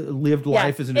kind of lived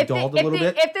life as an adult a little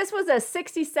bit. If this was a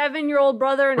 67-year-old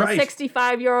brother and a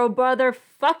 65-year-old brother,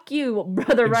 fuck you,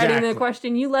 brother, writing the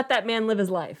question. You let that man live his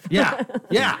life. Yeah.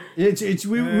 We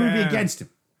would be against him.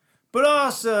 But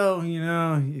also, you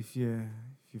know, if you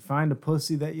find a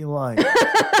pussy that you like,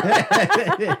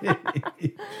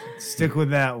 stick with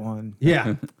that one.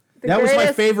 Yeah. That was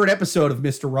my favorite episode of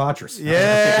Mr. Rogers.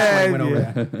 Yeah.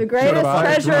 The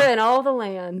greatest treasure in all the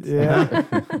land. Yeah.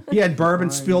 He had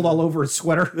bourbon spilled all over his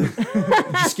sweater.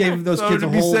 Just gave those kids a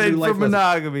whole new life. For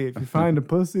monogamy, if you find a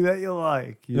pussy that you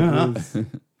like,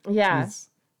 just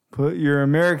put your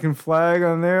American flag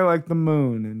on there like the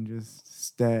moon and just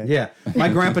stay. Yeah. My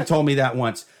grandpa told me that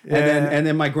once. And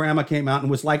then my grandma came out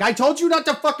and was like, I told you not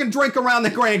to fucking drink around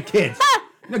the grandkids.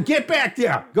 Now get back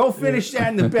there. Go finish that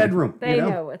in the bedroom. They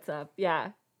know what's up.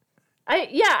 Yeah. I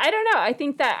don't know. I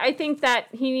think that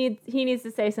he needs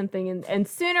to say something and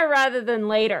sooner rather than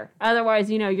later.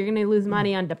 Otherwise, you know, you're going to lose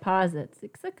money on deposits.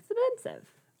 It's expensive.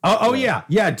 Oh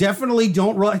yeah. Definitely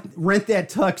don't rent that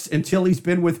tux until he's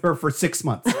been with her for 6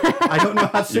 months. I don't know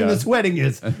how soon this wedding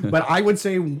is, but I would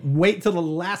say wait till the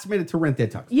last minute to rent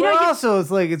that tux. You know, also,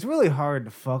 it's like, it's really hard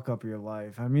to fuck up your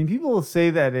life. I mean, people say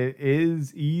that it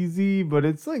is easy, but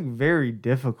it's like very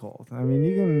difficult. I mean,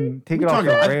 you can take it off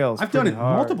the rails. I've done it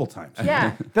multiple times.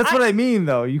 Yeah. That's what I mean,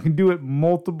 though. You can do it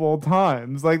multiple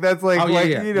times. Like, that's like,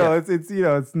 it's you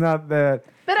know, it's not that.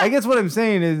 But I guess what I'm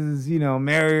saying is, you know,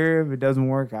 marry her. If it doesn't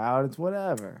work out, it's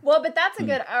whatever. Well, but that's a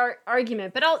good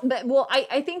argument.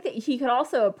 I think that he could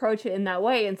also approach it in that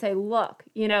way and say, look,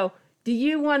 you know, do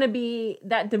you want to be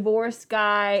that divorced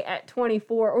guy at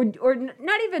 24 or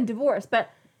not even divorced,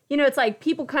 but, you know, it's like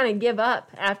people kind of give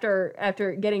up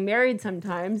after getting married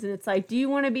sometimes. And it's like, do you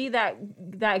want to be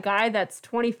that guy that's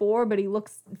 24, but he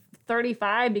looks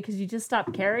 35 because you just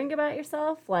stopped caring about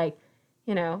yourself? Like,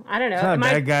 you know, I don't know. It's not a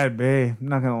bad guy to be. I'm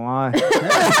not going to lie.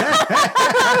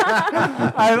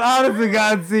 I've honestly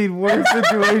seen worse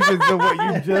situations than what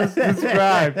you just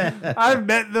described. I've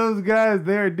met those guys.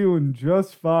 They're doing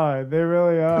just fine. They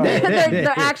really are.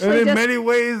 they're actually and in many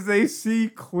ways, they see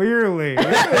clearly.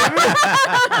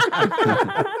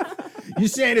 You're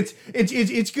saying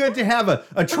it's good to have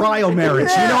a trial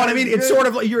marriage. You know what I mean? It's sort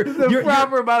of like you're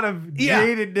proper amount of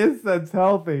jadedness that's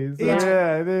healthy.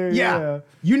 So,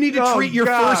 You need to treat your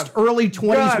first early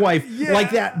 20s wife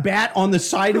like that bat on the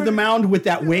side of the mound with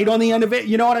that weight on the end of it.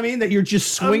 You know what I mean? That you're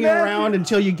just swinging around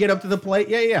until you get up to the plate.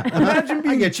 Yeah. Imagine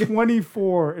being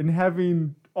 24 and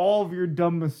having all of your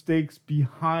dumb mistakes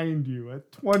behind you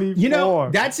at 24. You know,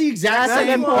 that's the exact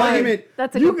same argument.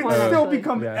 That's a good point. You can still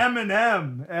become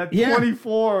Eminem at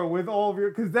 24 with all of your...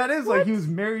 Because that is like he was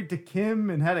married to Kim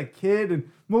and had a kid, and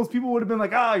most people would have been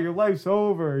like, your life's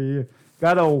over. You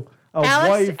got a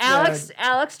wife. Alex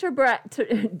Trebek,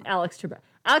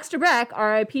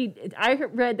 R.I.P. I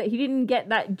read that he didn't get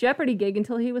that Jeopardy gig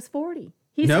until he was 40.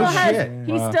 He still has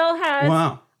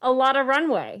a lot of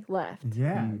runway left.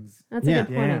 Yeah. That's a good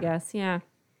point, I guess. Yeah.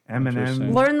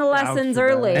 Eminem. Learn the lessons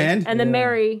early and then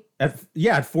marry.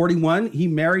 At 41, he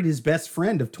married his best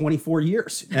friend of 24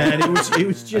 years. And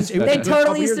they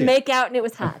totally used to make out and it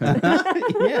was hot.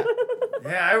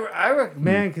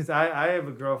 Man, because I have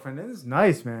a girlfriend. And it's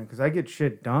nice, man, because I get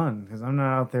shit done because I'm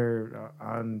not out there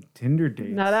on Tinder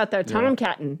dates. Not out there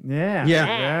tomcatting. Yeah,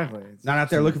 exactly. It's not out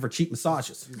there looking for cheap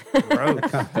massages.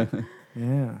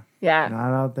 Yeah.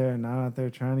 Not out there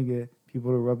trying to get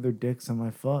people to rub their dicks on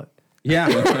my foot. Yeah.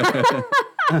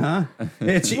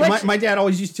 My dad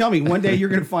always used to tell me, one day you're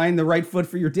going to find the right foot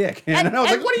for your dick. And I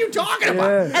was like, what are you talking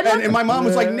about? And my mom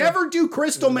was like, never do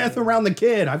crystal meth around the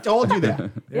kid. I've told you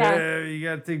that. You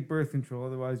got to take birth control.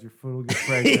 Otherwise, your foot will get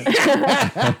pregnant.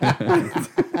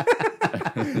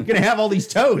 You're going to have all these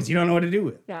toes you don't know what to do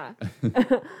with. Yeah.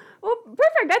 Well,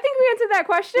 perfect. I think we answered that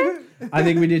question. I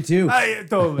think we did too.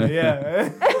 Totally, yeah.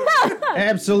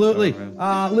 Absolutely.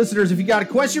 Listeners, if you got a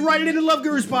question, write it into Love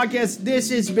Gurus Podcast.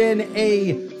 This has been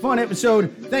a fun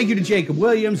episode. Thank you to Jacob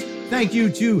Williams. Thank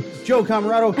you to Joe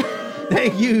Comerato.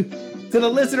 Thank you To the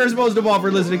listeners, most of all,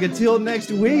 for listening. Until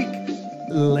next week,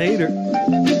 later.